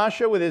 and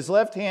Manasseh with his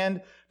left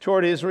hand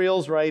toward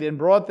Israel's right, and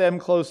brought them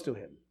close to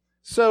him.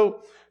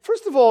 So,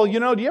 first of all, you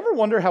know, do you ever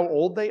wonder how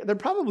old they're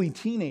probably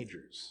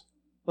teenagers,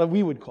 like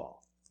we would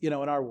call, you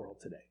know, in our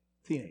world today,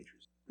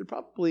 teenagers. They're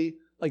probably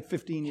like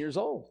 15 years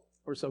old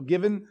or so,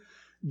 given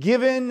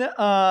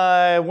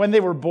when they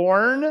were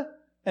born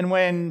and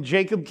when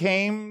Jacob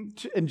came,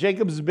 and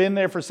Jacob's been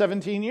there for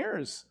 17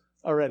 years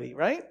already,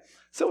 right?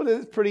 So it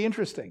is pretty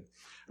interesting.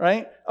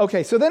 Right?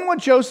 Okay, so then what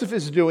Joseph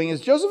is doing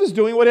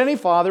what any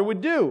father would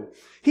do.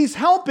 He's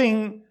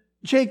helping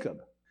Jacob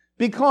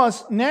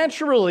because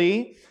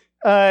naturally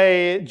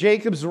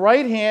Jacob's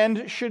right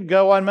hand should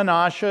go on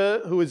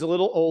Manasseh, who is a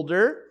little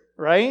older,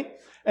 right?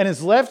 And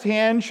his left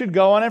hand should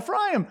go on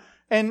Ephraim.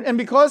 And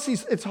because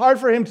it's hard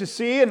for him to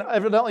see and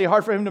evidently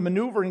hard for him to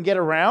maneuver and get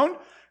around,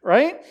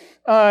 right?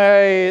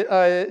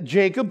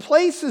 Jacob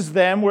places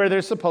them where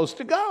they're supposed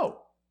to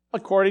go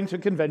according to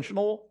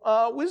conventional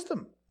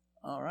wisdom.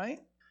 All right?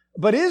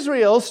 But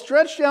Israel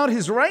stretched out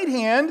his right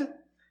hand.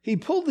 He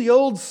pulled the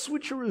old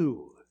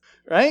switcheroo,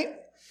 right?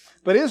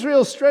 But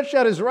Israel stretched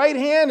out his right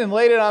hand and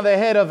laid it on the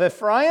head of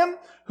Ephraim,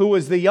 who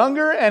was the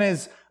younger, and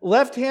his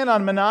left hand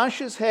on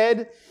Manasseh's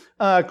head,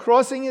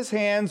 crossing his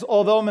hands,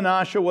 although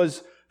Manasseh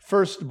was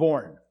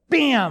firstborn.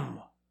 Bam!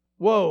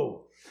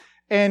 Whoa.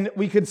 And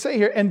we could say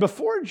here, and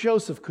before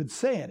Joseph could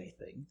say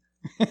anything,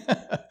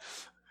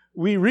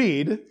 we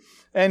read,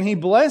 and he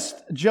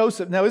blessed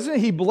Joseph. Now, isn't it?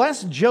 He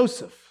blessed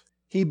Joseph.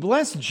 He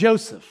blessed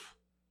Joseph.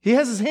 He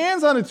has his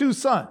hands on the two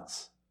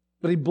sons,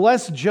 but he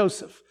blessed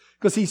Joseph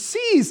because he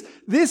sees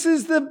this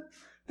is the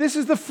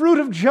fruit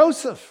of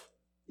Joseph,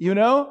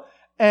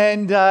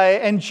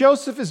 and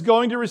Joseph is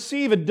going to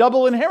receive a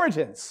double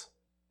inheritance.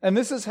 And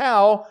this is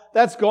how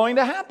that's going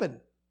to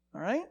happen.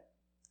 All right?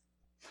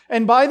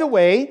 And by the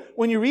way,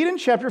 when you read in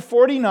chapter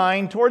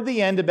 49, toward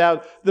the end,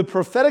 about the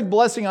prophetic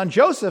blessing on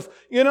Joseph,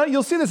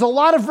 you'll see there's a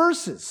lot of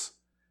verses.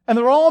 And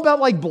they're all about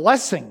like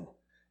blessing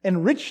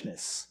and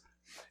richness.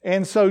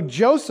 And so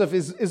Joseph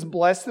is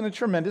blessed in a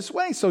tremendous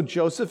way. So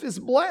Joseph is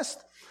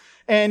blessed.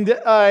 And,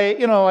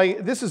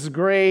 this is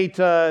great.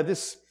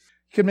 This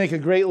could make a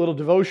great little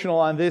devotional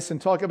on this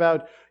and talk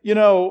about,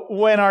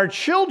 when our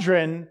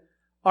children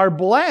are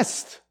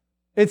blessed,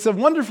 it's a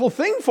wonderful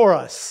thing for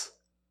us,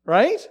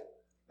 right?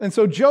 And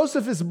so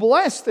Joseph is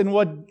blessed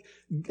in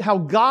how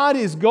God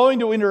is going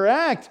to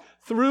interact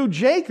through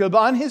Jacob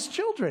on his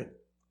children.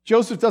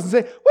 Joseph doesn't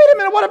say, wait a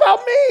minute, what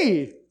about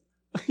me?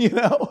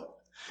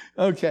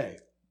 Okay.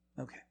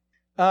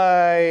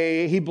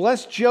 He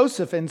blessed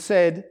Joseph and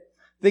said,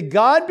 the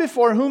God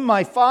before whom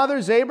my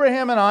fathers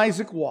Abraham and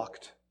Isaac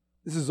walked.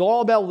 This is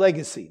all about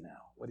legacy now,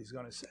 what he's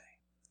going to say.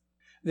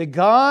 The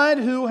God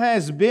who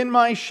has been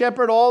my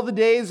shepherd all the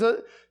days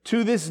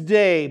to this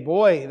day.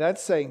 Boy,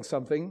 that's saying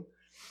something.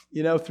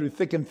 Through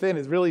thick and thin,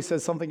 it really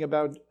says something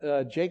about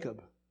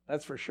Jacob.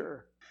 That's for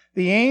sure.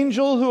 The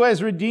angel who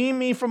has redeemed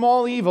me from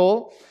all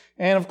evil.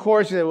 And of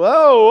course, you say,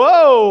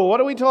 whoa,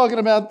 what are we talking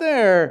about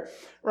there?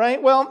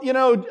 Right? Well,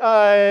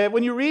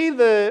 when you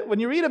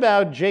read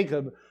about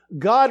Jacob,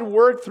 God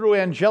worked through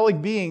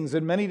angelic beings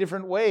in many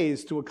different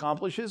ways to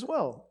accomplish his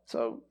will.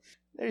 So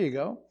there you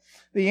go.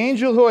 The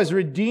angel who has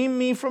redeemed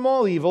me from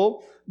all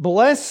evil,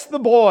 bless the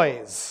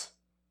boys,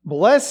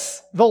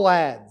 bless the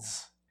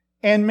lads.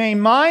 And may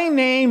my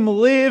name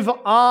live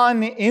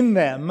on in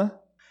them,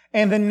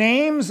 and the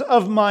names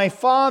of my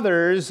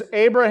fathers,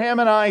 Abraham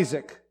and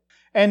Isaac,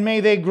 and may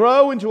they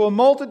grow into a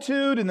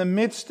multitude in the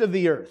midst of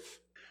the earth.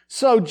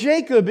 So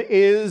Jacob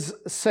is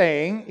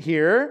saying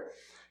here,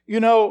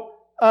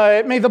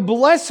 may the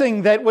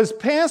blessing that was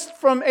passed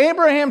from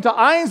Abraham to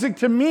Isaac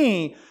to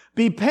me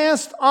be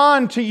passed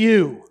on to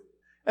you.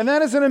 And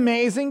that is an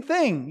amazing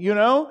thing,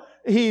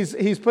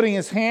 He's putting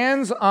his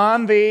hands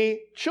on the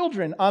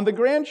children, on the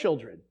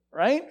grandchildren.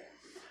 Right?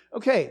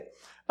 Okay.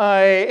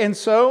 And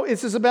so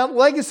this is about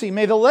legacy.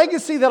 May the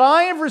legacy that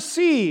I have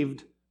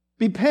received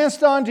be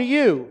passed on to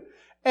you.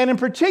 And in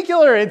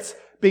particular, it's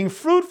being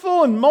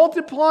fruitful and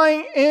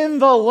multiplying in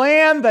the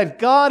land that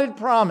God had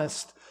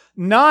promised.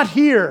 Not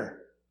here.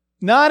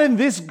 Not in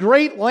this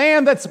great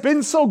land that's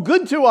been so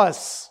good to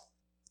us.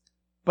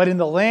 But in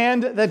the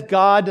land that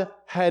God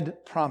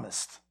had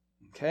promised.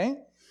 Okay?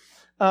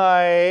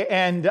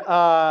 And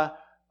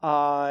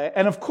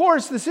of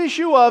course, this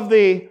issue of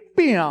the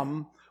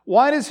bam,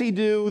 why does he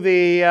do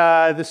the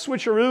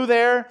switcheroo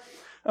there?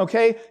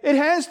 Okay, it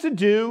has to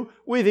do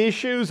with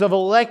issues of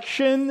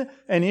election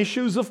and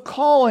issues of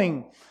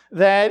calling.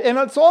 And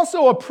it's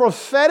also a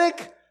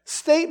prophetic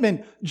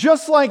statement,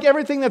 just like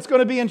everything that's going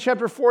to be in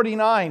chapter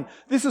 49.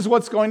 This is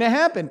what's going to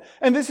happen.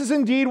 And this is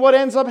indeed what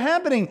ends up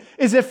happening,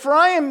 is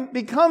Ephraim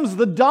becomes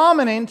the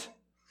dominant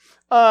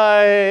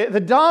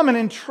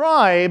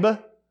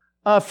tribe,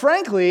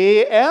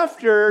 frankly,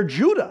 after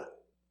Judah.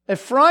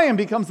 Ephraim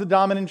becomes the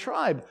dominant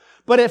tribe.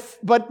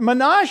 But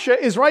Manasseh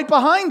is right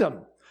behind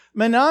them.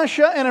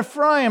 Manasseh and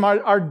Ephraim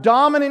are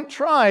dominant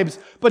tribes,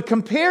 but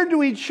compared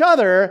to each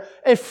other,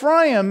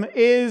 Ephraim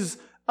is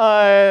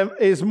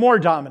more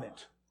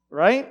dominant,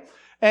 right?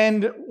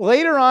 And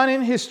later on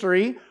in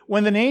history,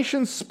 when the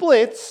nation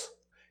splits,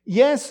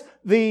 yes,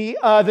 the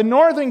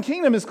northern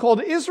kingdom is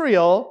called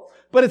Israel,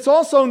 but it's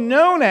also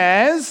known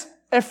as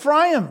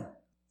Ephraim.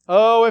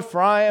 Oh,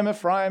 Ephraim,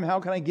 Ephraim, how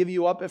can I give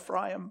you up,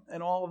 Ephraim?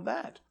 And all of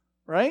that,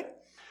 right?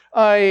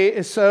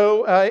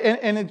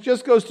 And it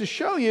just goes to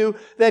show you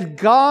that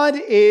God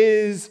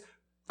is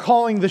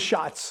calling the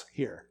shots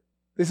here.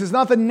 This is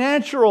not the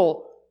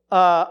natural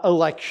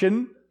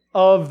election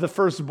of the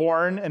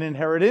firstborn and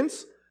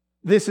inheritance.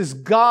 This is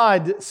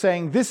God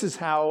saying this is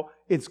how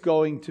it's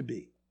going to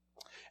be.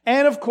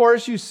 And of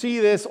course, you see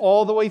this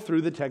all the way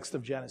through the text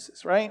of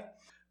Genesis, right?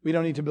 We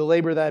don't need to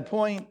belabor that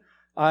point.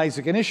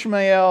 Isaac and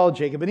Ishmael,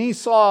 Jacob and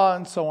Esau,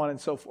 and so on and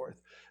so forth.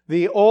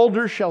 The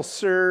older shall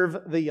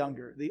serve the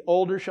younger. The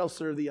older shall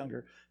serve the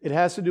younger. It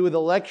has to do with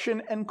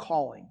election and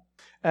calling.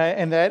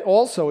 And that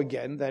also,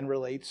 again, then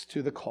relates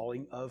to the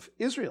calling of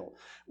Israel.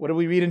 What do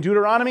we read in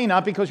Deuteronomy?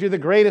 Not because you're the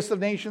greatest of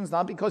nations,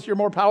 not because you're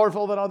more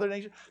powerful than other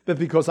nations, but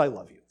because I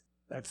love you.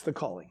 That's the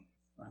calling.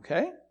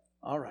 Okay?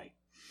 All right.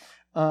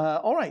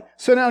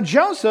 So now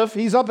Joseph,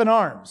 he's up in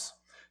arms.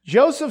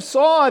 Joseph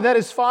saw that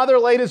his father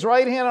laid his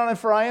right hand on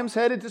Ephraim's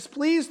head. It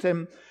displeased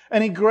him,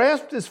 and he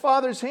grasped his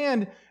father's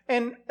hand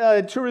and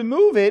to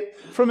remove it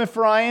from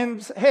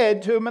Ephraim's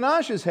head to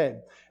Manasseh's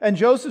head. And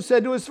Joseph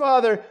said to his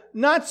father,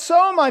 "Not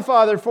so, my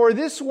father, for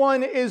this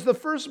one is the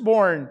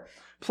firstborn.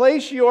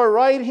 Place your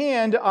right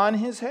hand on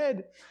his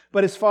head."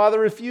 But his father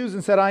refused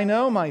and said, "I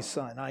know, my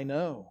son, I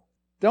know.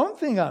 Don't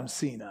think I'm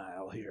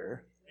senile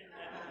here.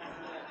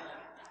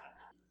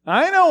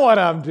 I know what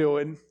I'm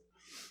doing."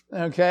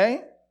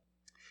 Okay?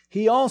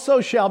 "He also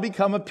shall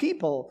become a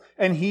people,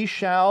 and he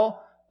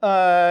shall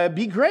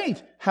be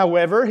great.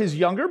 However, his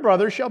younger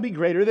brother shall be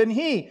greater than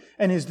he,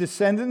 and his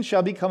descendants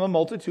shall become a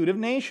multitude of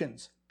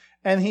nations."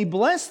 And he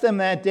blessed them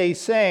that day,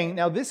 saying,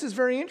 now this is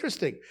very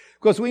interesting,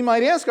 because we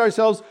might ask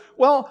ourselves,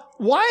 well,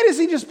 why does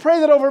he just pray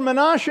that over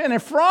Manasseh and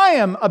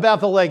Ephraim about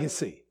the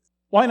legacy?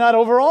 Why not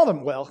over all of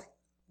them? Well,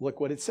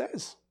 look what it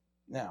says.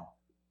 Now,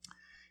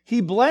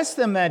 he blessed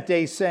them that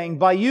day, saying,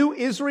 "By you,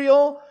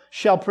 Israel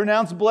shall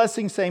pronounce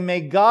blessing, saying, may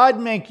God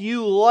make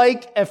you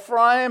like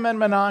Ephraim and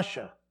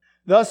Manasseh."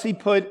 Thus he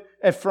put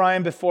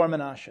Ephraim before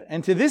Manasseh.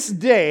 And to this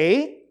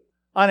day,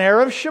 on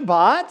Erev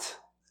Shabbat,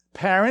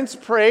 parents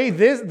pray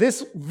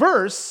this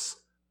verse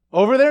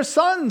over their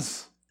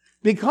sons.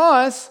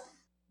 Because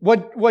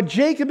what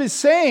Jacob is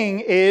saying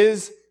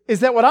is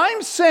that what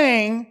I'm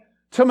saying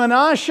to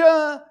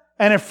Manasseh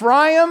and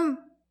Ephraim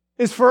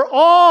is for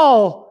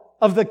all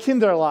of the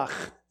Kinderlach.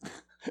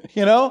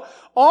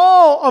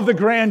 All of the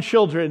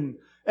grandchildren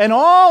and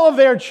all of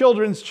their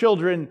children's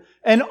children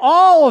and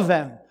all of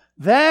them.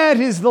 That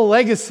is the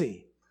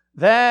legacy.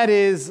 That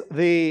is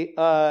the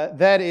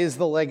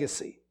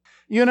legacy.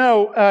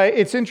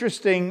 It's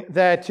interesting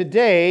that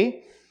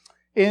today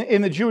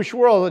in the Jewish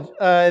world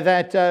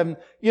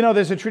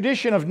there's a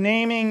tradition of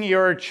naming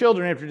your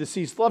children after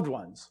deceased loved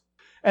ones.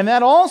 And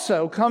that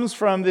also comes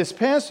from this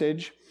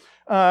passage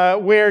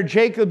where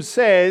Jacob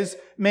says,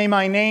 "May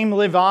my name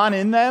live on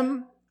in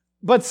them."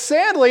 But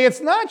sadly,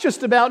 it's not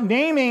just about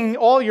naming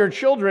all your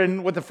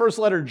children with the first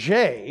letter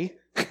J,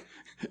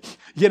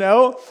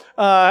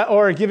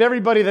 or give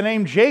everybody the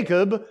name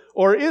Jacob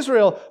or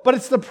Israel, but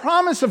it's the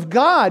promise of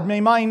God. May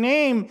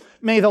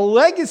the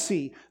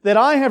legacy that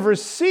I have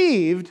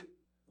received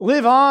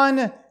live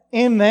on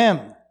in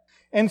them.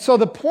 And so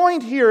the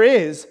point here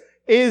is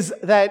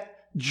that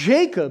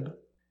Jacob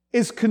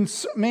is,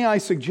 may I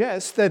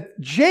suggest, that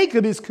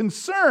Jacob is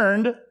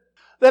concerned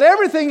that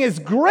everything is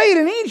great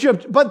in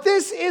Egypt, but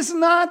this is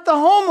not the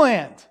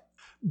homeland.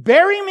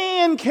 Bury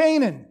me in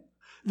Canaan.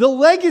 The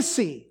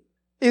legacy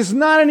is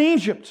not in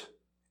Egypt,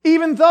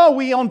 even though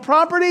we own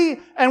property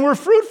and we're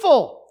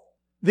fruitful.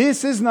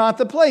 This is not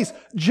the place.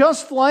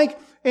 Just like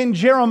in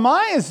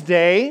Jeremiah's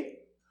day,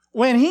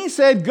 when he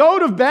said, "Go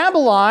to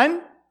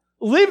Babylon,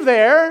 live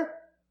there,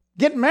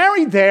 get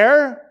married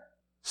there,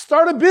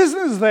 start a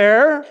business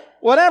there,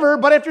 whatever,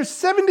 but after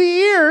 70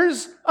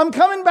 years, I'm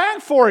coming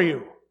back for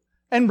you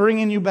and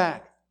bringing you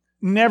back."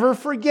 Never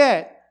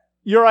forget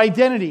your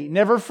identity.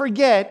 Never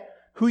forget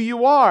who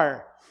you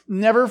are.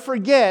 Never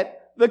forget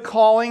the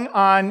calling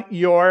on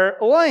your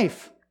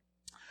life.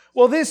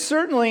 Well, this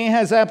certainly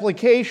has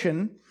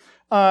application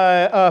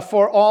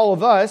for all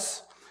of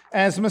us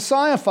as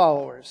Messiah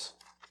followers.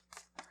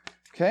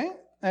 Okay?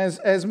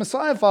 As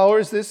Messiah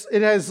followers,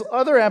 it has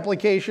other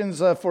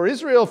applications for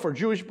Israel, for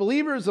Jewish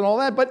believers and all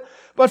that.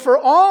 But for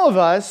all of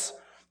us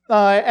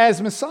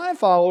as Messiah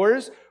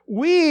followers,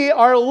 we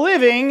are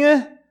living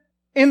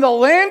in the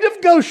land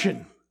of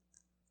Goshen.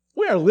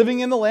 We are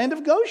living in the land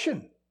of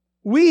Goshen.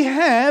 We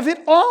have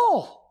it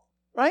all.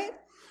 Right?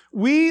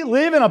 We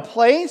live in a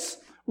place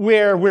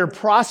where we're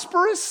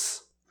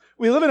prosperous.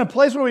 We live in a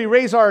place where we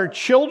raise our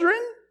children.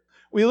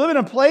 We live in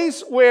a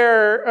place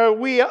where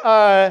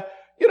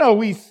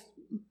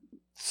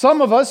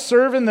some of us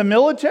serve in the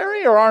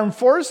military or armed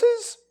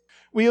forces.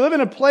 We live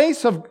in a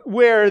place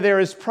where there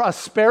is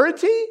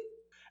prosperity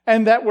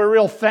and that we're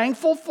real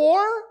thankful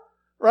for,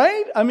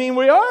 right? I mean,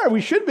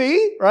 we should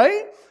be,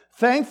 right?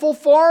 Thankful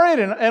for it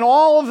and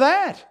all of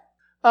that.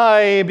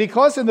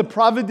 Because in the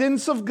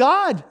providence of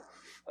God,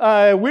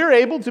 we're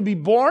able to be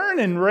born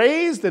and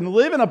raised and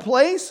live in a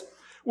place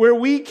where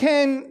we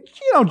can,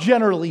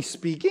 generally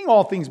speaking,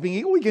 all things being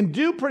equal, we can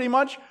do pretty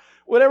much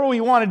whatever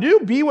we want to do,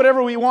 be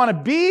whatever we want to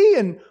be,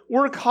 and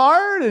work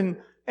hard and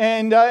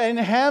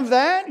have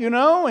that,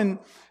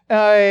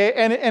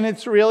 and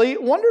it's really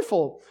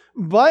wonderful.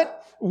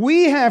 But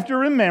we have to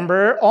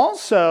remember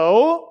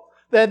also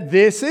that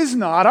this is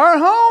not our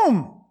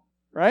home,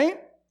 right?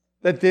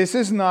 That this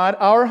is not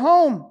our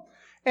home.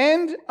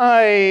 And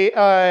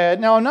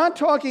now I'm not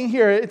talking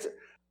here,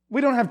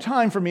 we don't have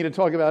time for me to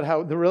talk about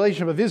how the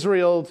relationship of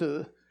Israel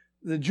to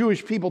the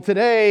Jewish people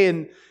today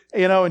and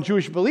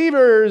Jewish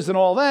believers and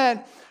all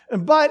that.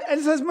 But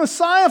as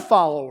Messiah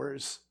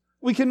followers,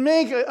 we can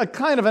make a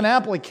kind of an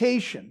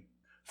application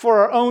for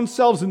our own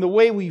selves in the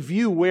way we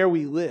view where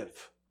we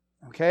live.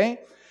 Okay?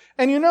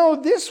 And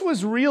this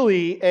was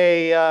really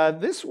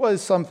this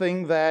was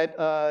something that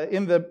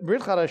in the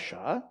Brit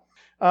Hadashah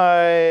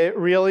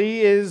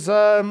really is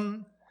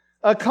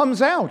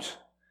comes out,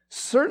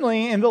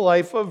 certainly in the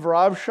life of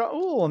Rav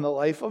Shaul and the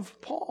life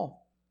of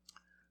Paul.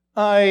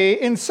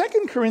 In 2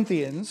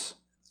 Corinthians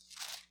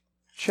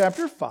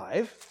chapter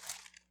 5,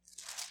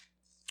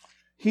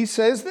 he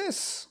says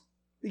this.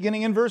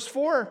 beginning in verse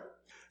 4.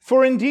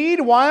 For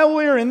indeed, while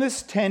we are in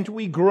this tent,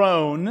 we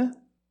groan,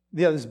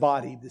 this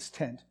body, this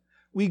tent,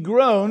 we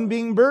groan,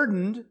 being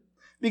burdened,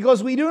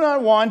 because we do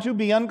not want to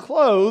be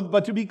unclothed,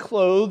 but to be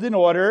clothed in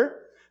order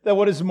that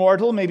what is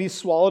mortal may be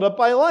swallowed up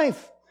by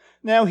life.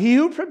 Now he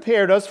who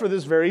prepared us for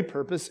this very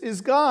purpose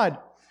is God,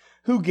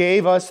 who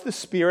gave us the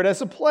Spirit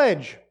as a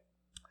pledge.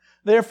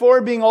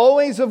 Therefore, being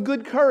always of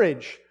good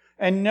courage,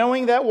 and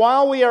knowing that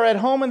while we are at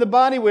home in the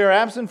body, we are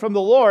absent from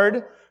the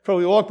Lord, for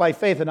we walk by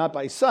faith and not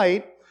by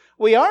sight,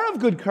 we are of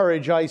good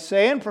courage, I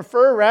say, and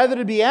prefer rather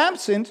to be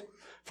absent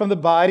from the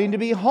body and to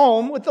be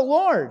home with the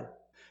Lord.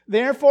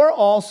 Therefore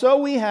also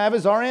we have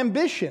as our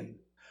ambition,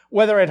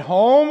 whether at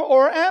home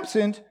or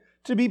absent,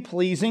 to be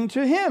pleasing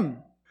to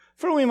him.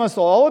 For we must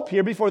all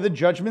appear before the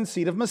judgment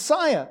seat of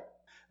Messiah,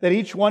 that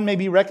each one may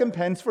be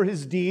recompensed for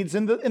his deeds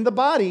in the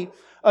body,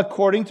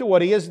 according to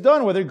what he has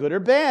done, whether good or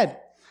bad.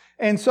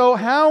 And so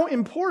how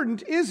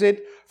important is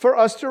it for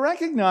us to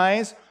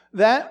recognize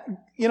that,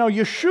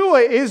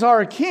 Yeshua is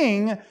our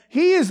King.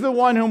 He is the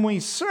one whom we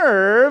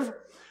serve,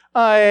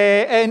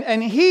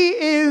 and he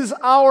is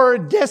our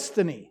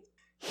destiny.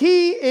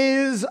 He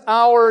is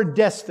our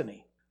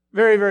destiny.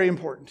 Very, very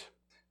important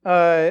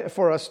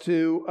for us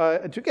to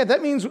get.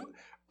 That means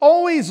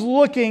always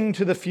looking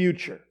to the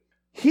future.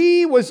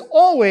 He was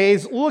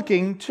always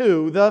looking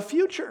to the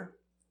future.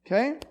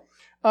 Okay?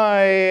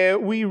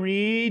 We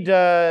read,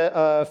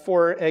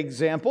 for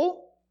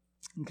example,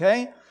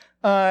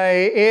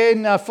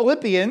 in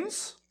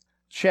Philippians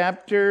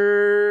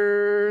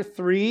chapter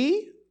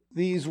 3,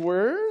 these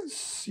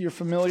words, you're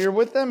familiar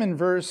with them in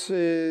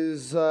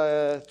verses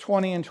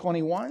 20 and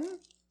 21.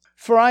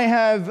 For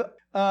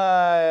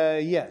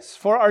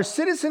our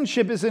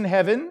citizenship is in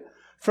heaven,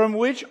 from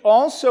which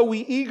also we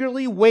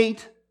eagerly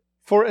wait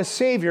for a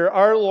Savior,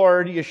 our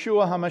Lord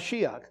Yeshua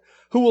HaMashiach,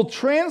 who will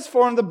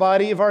transform the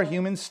body of our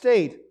human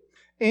state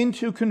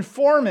into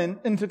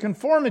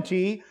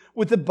conformity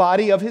with the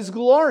body of his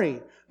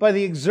glory, by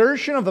the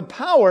exertion of the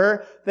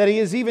power that he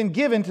has even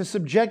given to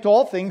subject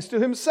all things to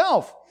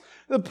himself.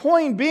 The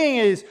point being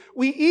is,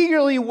 we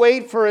eagerly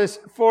wait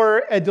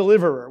for a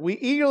deliverer. We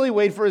eagerly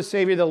wait for a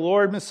Savior, the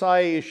Lord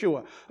Messiah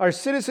Yeshua. Our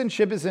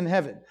citizenship is in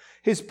heaven.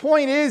 His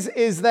point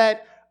is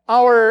that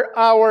our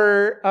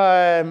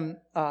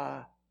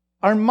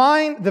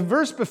mind, the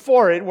verse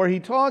before it, where he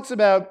talks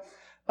about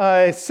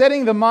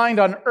setting the mind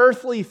on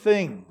earthly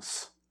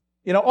things.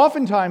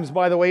 Oftentimes,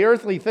 by the way,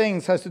 earthly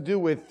things has to do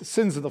with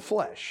sins of the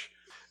flesh.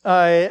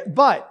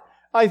 But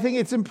I think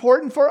it's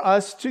important for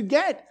us to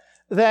get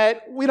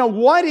that,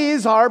 what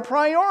is our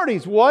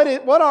priorities? What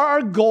are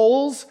our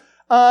goals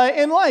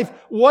in life?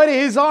 What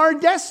is our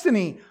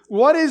destiny?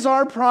 What is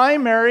our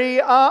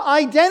primary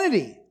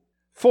identity?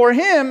 For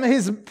him,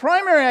 his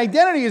primary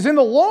identity is in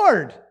the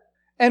Lord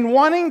and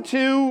wanting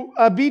to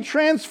be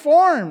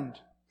transformed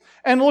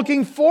and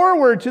looking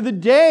forward to the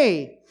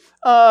day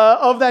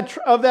of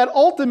that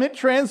ultimate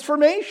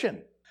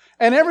transformation.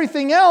 And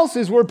everything else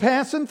is we're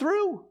passing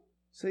through.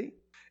 See?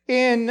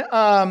 In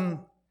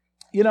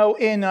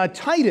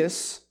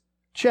Titus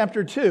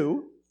chapter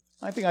 2,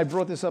 I think I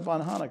brought this up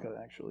on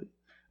Hanukkah, actually.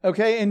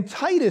 Okay, in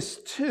Titus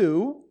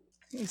 2,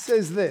 he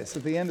says this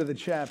at the end of the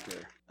chapter,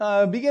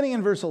 beginning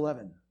in verse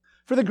 11.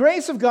 For the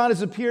grace of God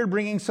has appeared,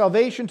 bringing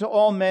salvation to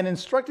all men,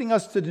 instructing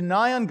us to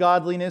deny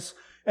ungodliness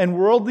and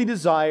worldly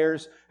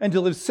desires, and to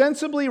live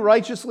sensibly,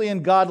 righteously,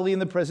 and godly in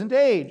the present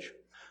age,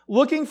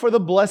 looking for the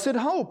blessed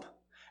hope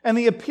and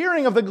the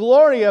appearing of the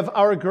glory of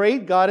our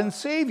great God and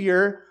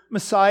Savior,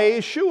 Messiah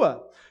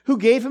Yeshua, who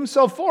gave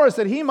himself for us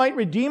that he might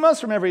redeem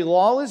us from every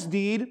lawless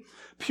deed,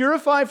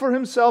 purify for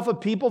himself a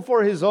people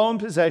for his own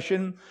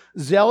possession,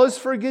 zealous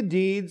for good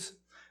deeds.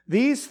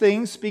 These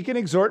things speak and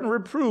exhort and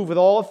reprove with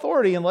all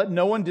authority, and let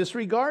no one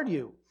disregard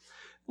you.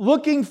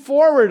 Looking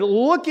forward,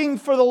 looking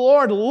for the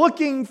Lord,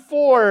 looking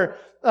for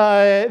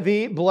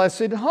the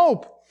blessed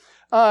hope.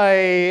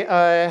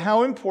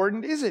 How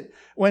important is it?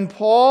 When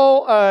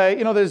Paul,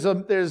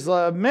 there's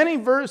many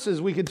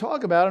verses we could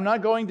talk about. I'm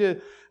not going to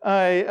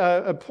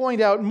point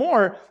out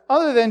more,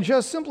 other than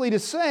just simply to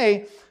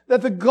say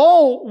that the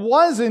goal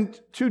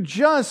wasn't to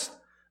just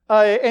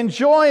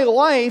enjoy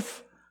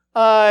life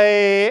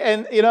where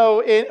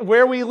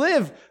we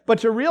live, but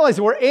to realize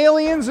that we're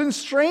aliens and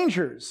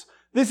strangers.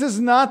 This is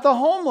not the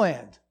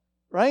homeland,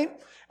 right?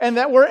 And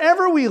that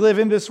wherever we live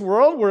in this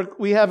world,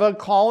 we have a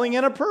calling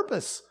and a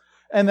purpose.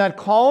 And that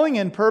calling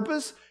and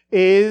purpose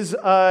is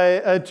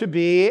to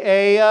be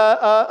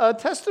a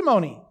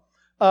testimony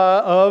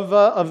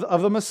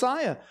of the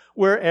Messiah,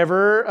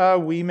 wherever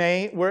we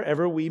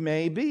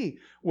may be,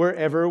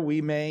 wherever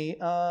we may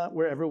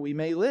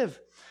live.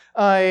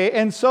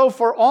 And so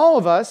for all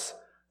of us,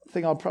 I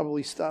think I'll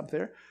probably stop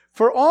there.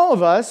 For all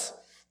of us,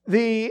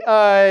 the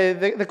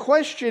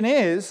question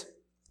is,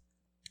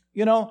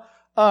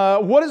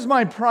 what is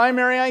my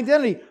primary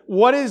identity?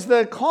 What is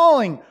the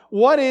calling?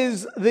 What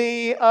is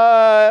the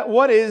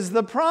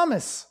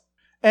promise?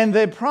 And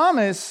the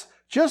promise,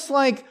 just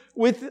like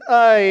with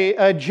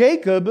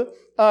Jacob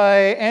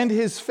and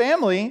his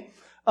family,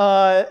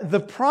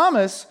 the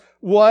promise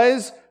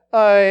was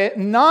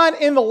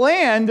not in the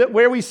land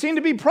where we seem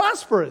to be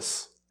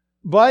prosperous,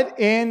 but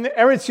in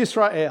Eretz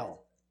Yisrael,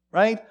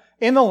 right?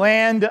 In the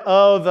land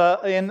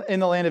of in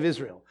the land of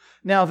Israel.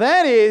 Now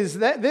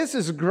this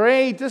is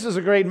great. This is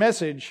a great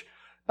message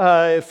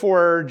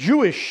for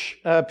Jewish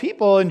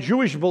people and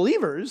Jewish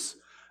believers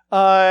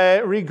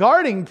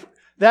regarding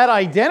that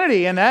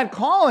identity and that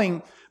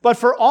calling. But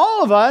for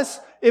all of us,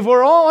 if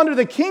we're all under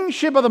the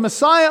kingship of the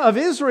Messiah of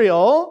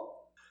Israel,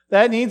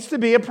 that needs to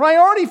be a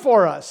priority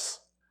for us,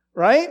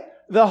 right?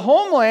 The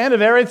homeland of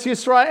Eretz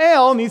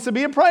Yisrael needs to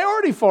be a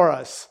priority for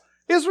us.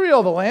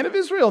 Israel, the land of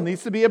Israel,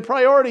 needs to be a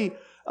priority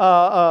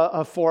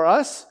for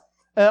us,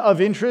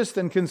 of interest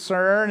and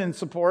concern and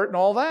support and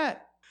all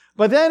that.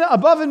 But then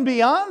above and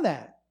beyond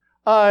that,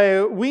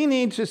 we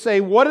need to say,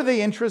 what are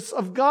the interests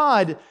of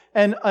God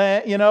and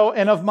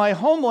of my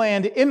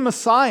homeland in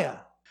Messiah?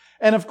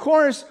 And of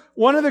course,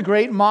 one of the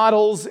great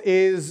models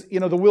is,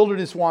 the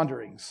wilderness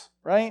wanderings,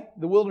 right?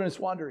 The wilderness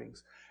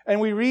wanderings. And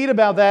we read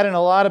about that in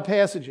a lot of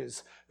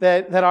passages,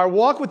 that our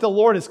walk with the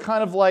Lord is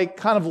kind of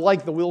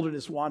like the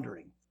wilderness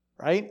wandering,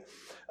 right?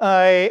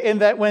 And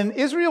that when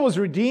Israel was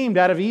redeemed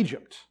out of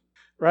Egypt,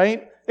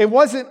 right? It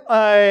wasn't,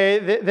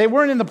 they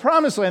weren't in the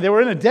promised land. They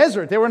were in a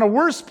desert. They were in a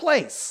worse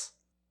place,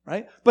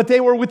 right? But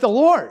they were with the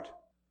Lord.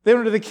 They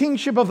were under the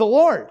kingship of the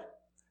Lord,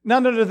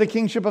 not under the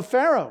kingship of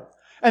Pharaoh.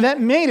 And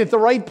that made it the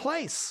right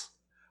place.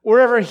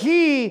 Wherever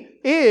he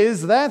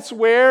is, that's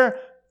where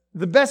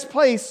the best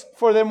place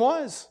for them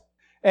was.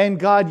 And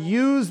God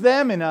used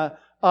them in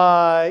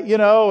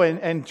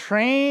and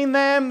trained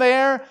them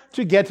there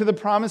to get to the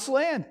promised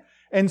land.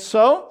 And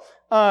so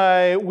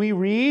we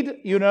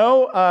read,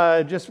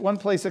 just one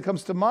place that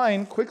comes to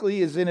mind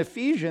quickly is in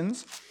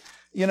Ephesians.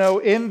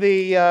 In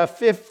the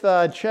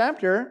 5th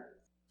chapter,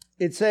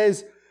 it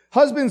says,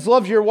 "Husbands,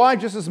 love your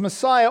wife just as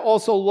Messiah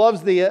also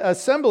loves the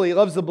assembly,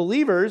 loves the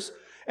believers,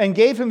 and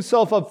gave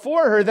himself up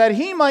for her, that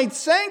he might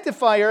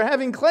sanctify her,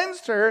 having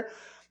cleansed her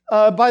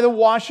by the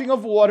washing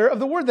of water of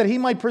the word, that he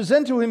might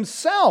present to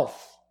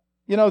himself,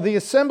 the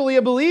assembly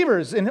of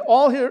believers in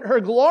all her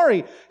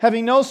glory,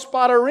 having no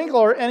spot or wrinkle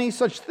or any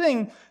such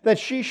thing, that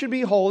she should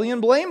be holy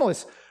and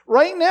blameless."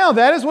 Right now,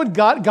 that is what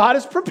God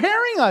is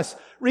preparing us,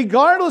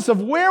 regardless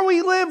of where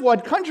we live,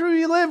 what country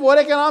we live, what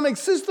economic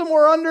system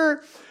we're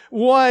under,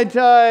 what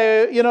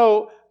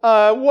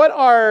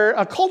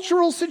our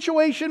cultural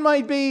situation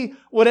might be,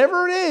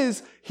 whatever it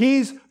is,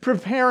 he's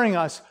preparing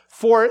us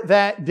for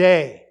that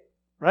day,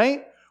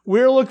 right?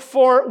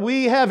 Therefore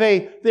we have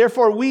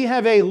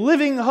a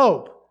living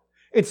hope.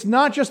 It's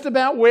not just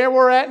about where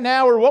we're at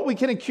now or what we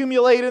can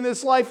accumulate in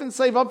this life and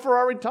save up for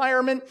our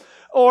retirement,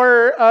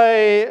 or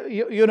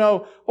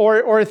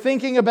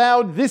thinking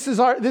about this is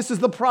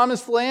the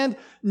promised land.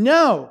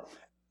 No,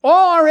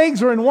 all our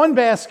eggs are in one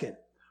basket.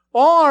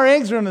 All our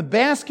eggs are in the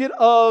basket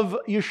of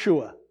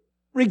Yeshua,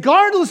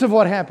 regardless of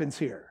what happens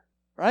here,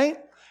 right?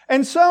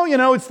 And so,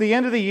 it's the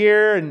end of the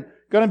year and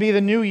going to be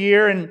the new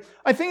year. And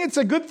I think it's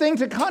a good thing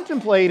to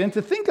contemplate and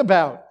to think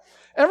about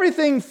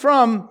everything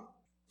from,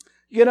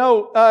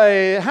 how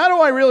do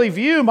I really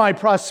view my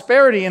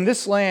prosperity in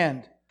this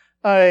land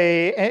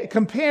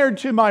compared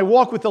to my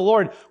walk with the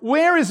Lord?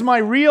 Where is my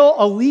real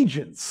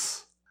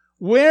allegiance?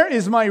 Where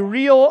is my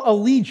real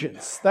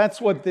allegiance?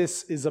 That's what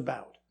this is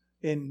about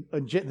in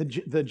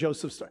the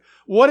Joseph story.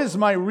 What is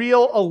my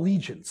real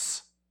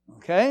allegiance?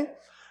 Okay?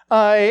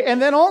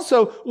 And then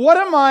also,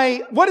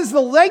 what is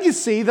the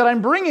legacy that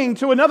I'm bringing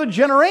to another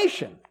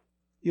generation?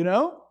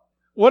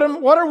 What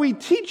are we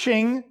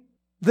teaching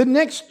the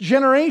next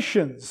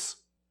generations?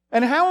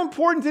 And how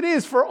important it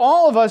is for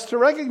all of us to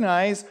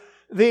recognize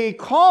the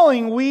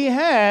calling we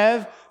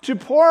have to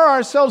pour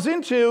ourselves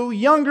into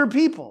younger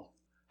people.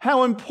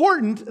 How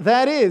important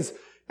that is.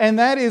 And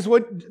that is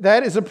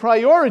a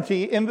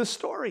priority in the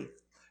story.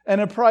 And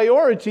a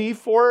priority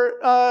for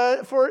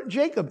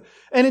Jacob.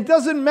 And it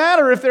doesn't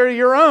matter if they're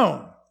your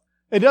own.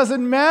 It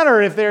doesn't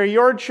matter if they're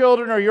your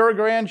children or your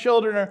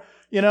grandchildren, or,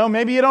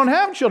 maybe you don't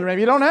have children,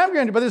 maybe you don't have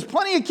grandchildren, but there's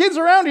plenty of kids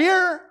around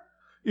here.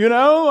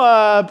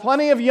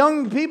 Plenty of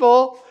young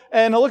people.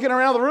 And looking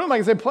around the room, I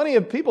can say plenty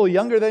of people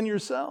younger than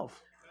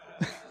yourself.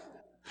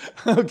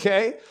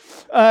 Okay?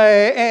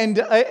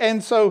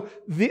 And so,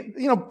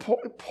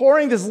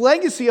 pouring this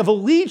legacy of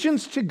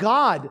allegiance to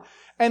God.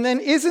 And then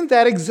isn't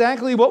that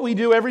exactly what we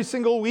do every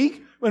single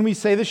week when we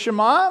say the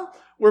Shema?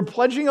 We're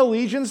pledging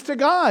allegiance to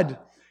God.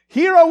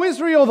 Hear, O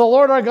Israel, the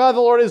Lord our God, the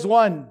Lord is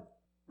one.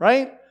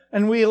 Right?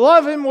 And we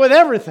love him with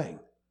everything.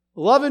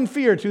 Love and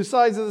fear, two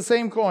sides of the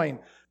same coin.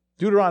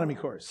 Deuteronomy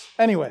course.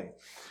 Anyway,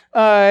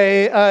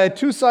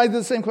 two sides of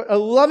the same coin.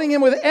 Loving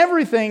him with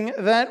everything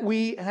that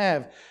we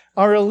have.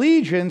 Our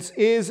allegiance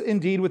is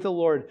indeed with the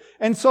Lord.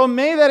 And so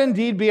may that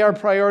indeed be our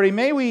priority.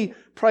 May we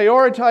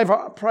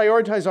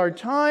prioritize our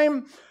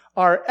time,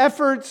 our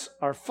efforts,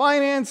 our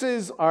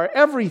finances, our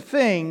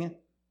everything,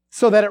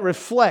 so that it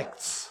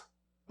reflects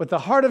what the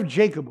heart of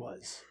Jacob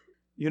was.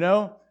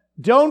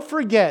 Don't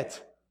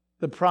forget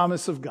the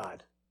promise of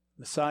God,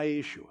 Messiah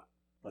Yeshua.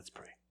 Let's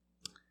pray.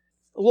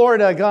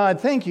 Lord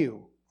God, thank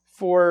you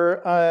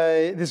for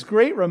this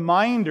great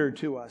reminder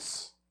to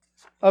us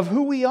of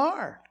who we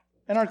are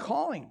and our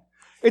calling.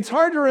 It's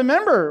hard to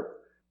remember,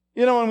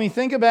 when we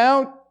think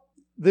about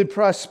the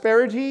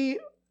prosperity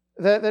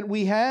that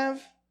we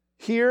have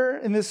here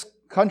in this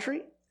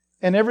country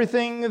and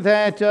everything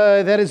that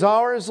is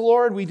ours,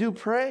 Lord, we do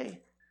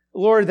pray,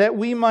 Lord, that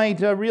we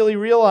might really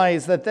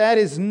realize that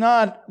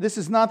this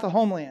is not the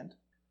homeland,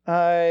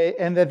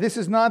 and that these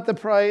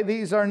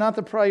are not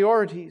the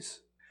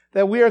priorities,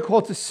 that we are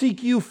called to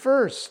seek you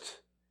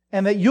first,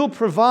 and that you'll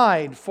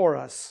provide for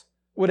us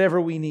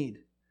whatever we need.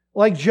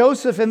 Like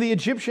Joseph and the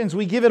Egyptians,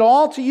 we give it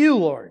all to you,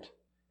 Lord,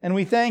 and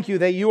we thank you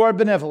that you are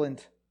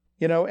benevolent,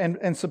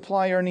 and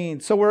supply our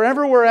needs. So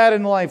wherever we're at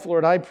in life,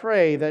 Lord, I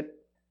pray that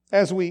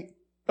as we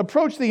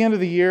approach the end of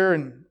the year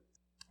and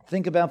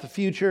think about the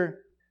future,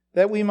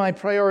 that we might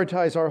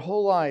prioritize our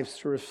whole lives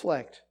to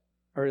reflect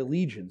our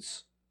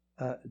allegiance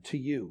to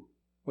you,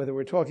 whether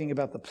we're talking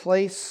about the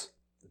place,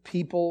 the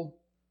people,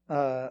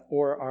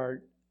 or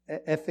our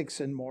ethics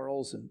and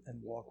morals and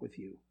walk with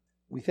you.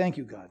 We thank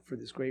you, God, for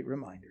this great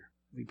reminder.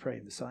 We pray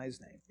in Messiah's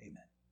name. Amen.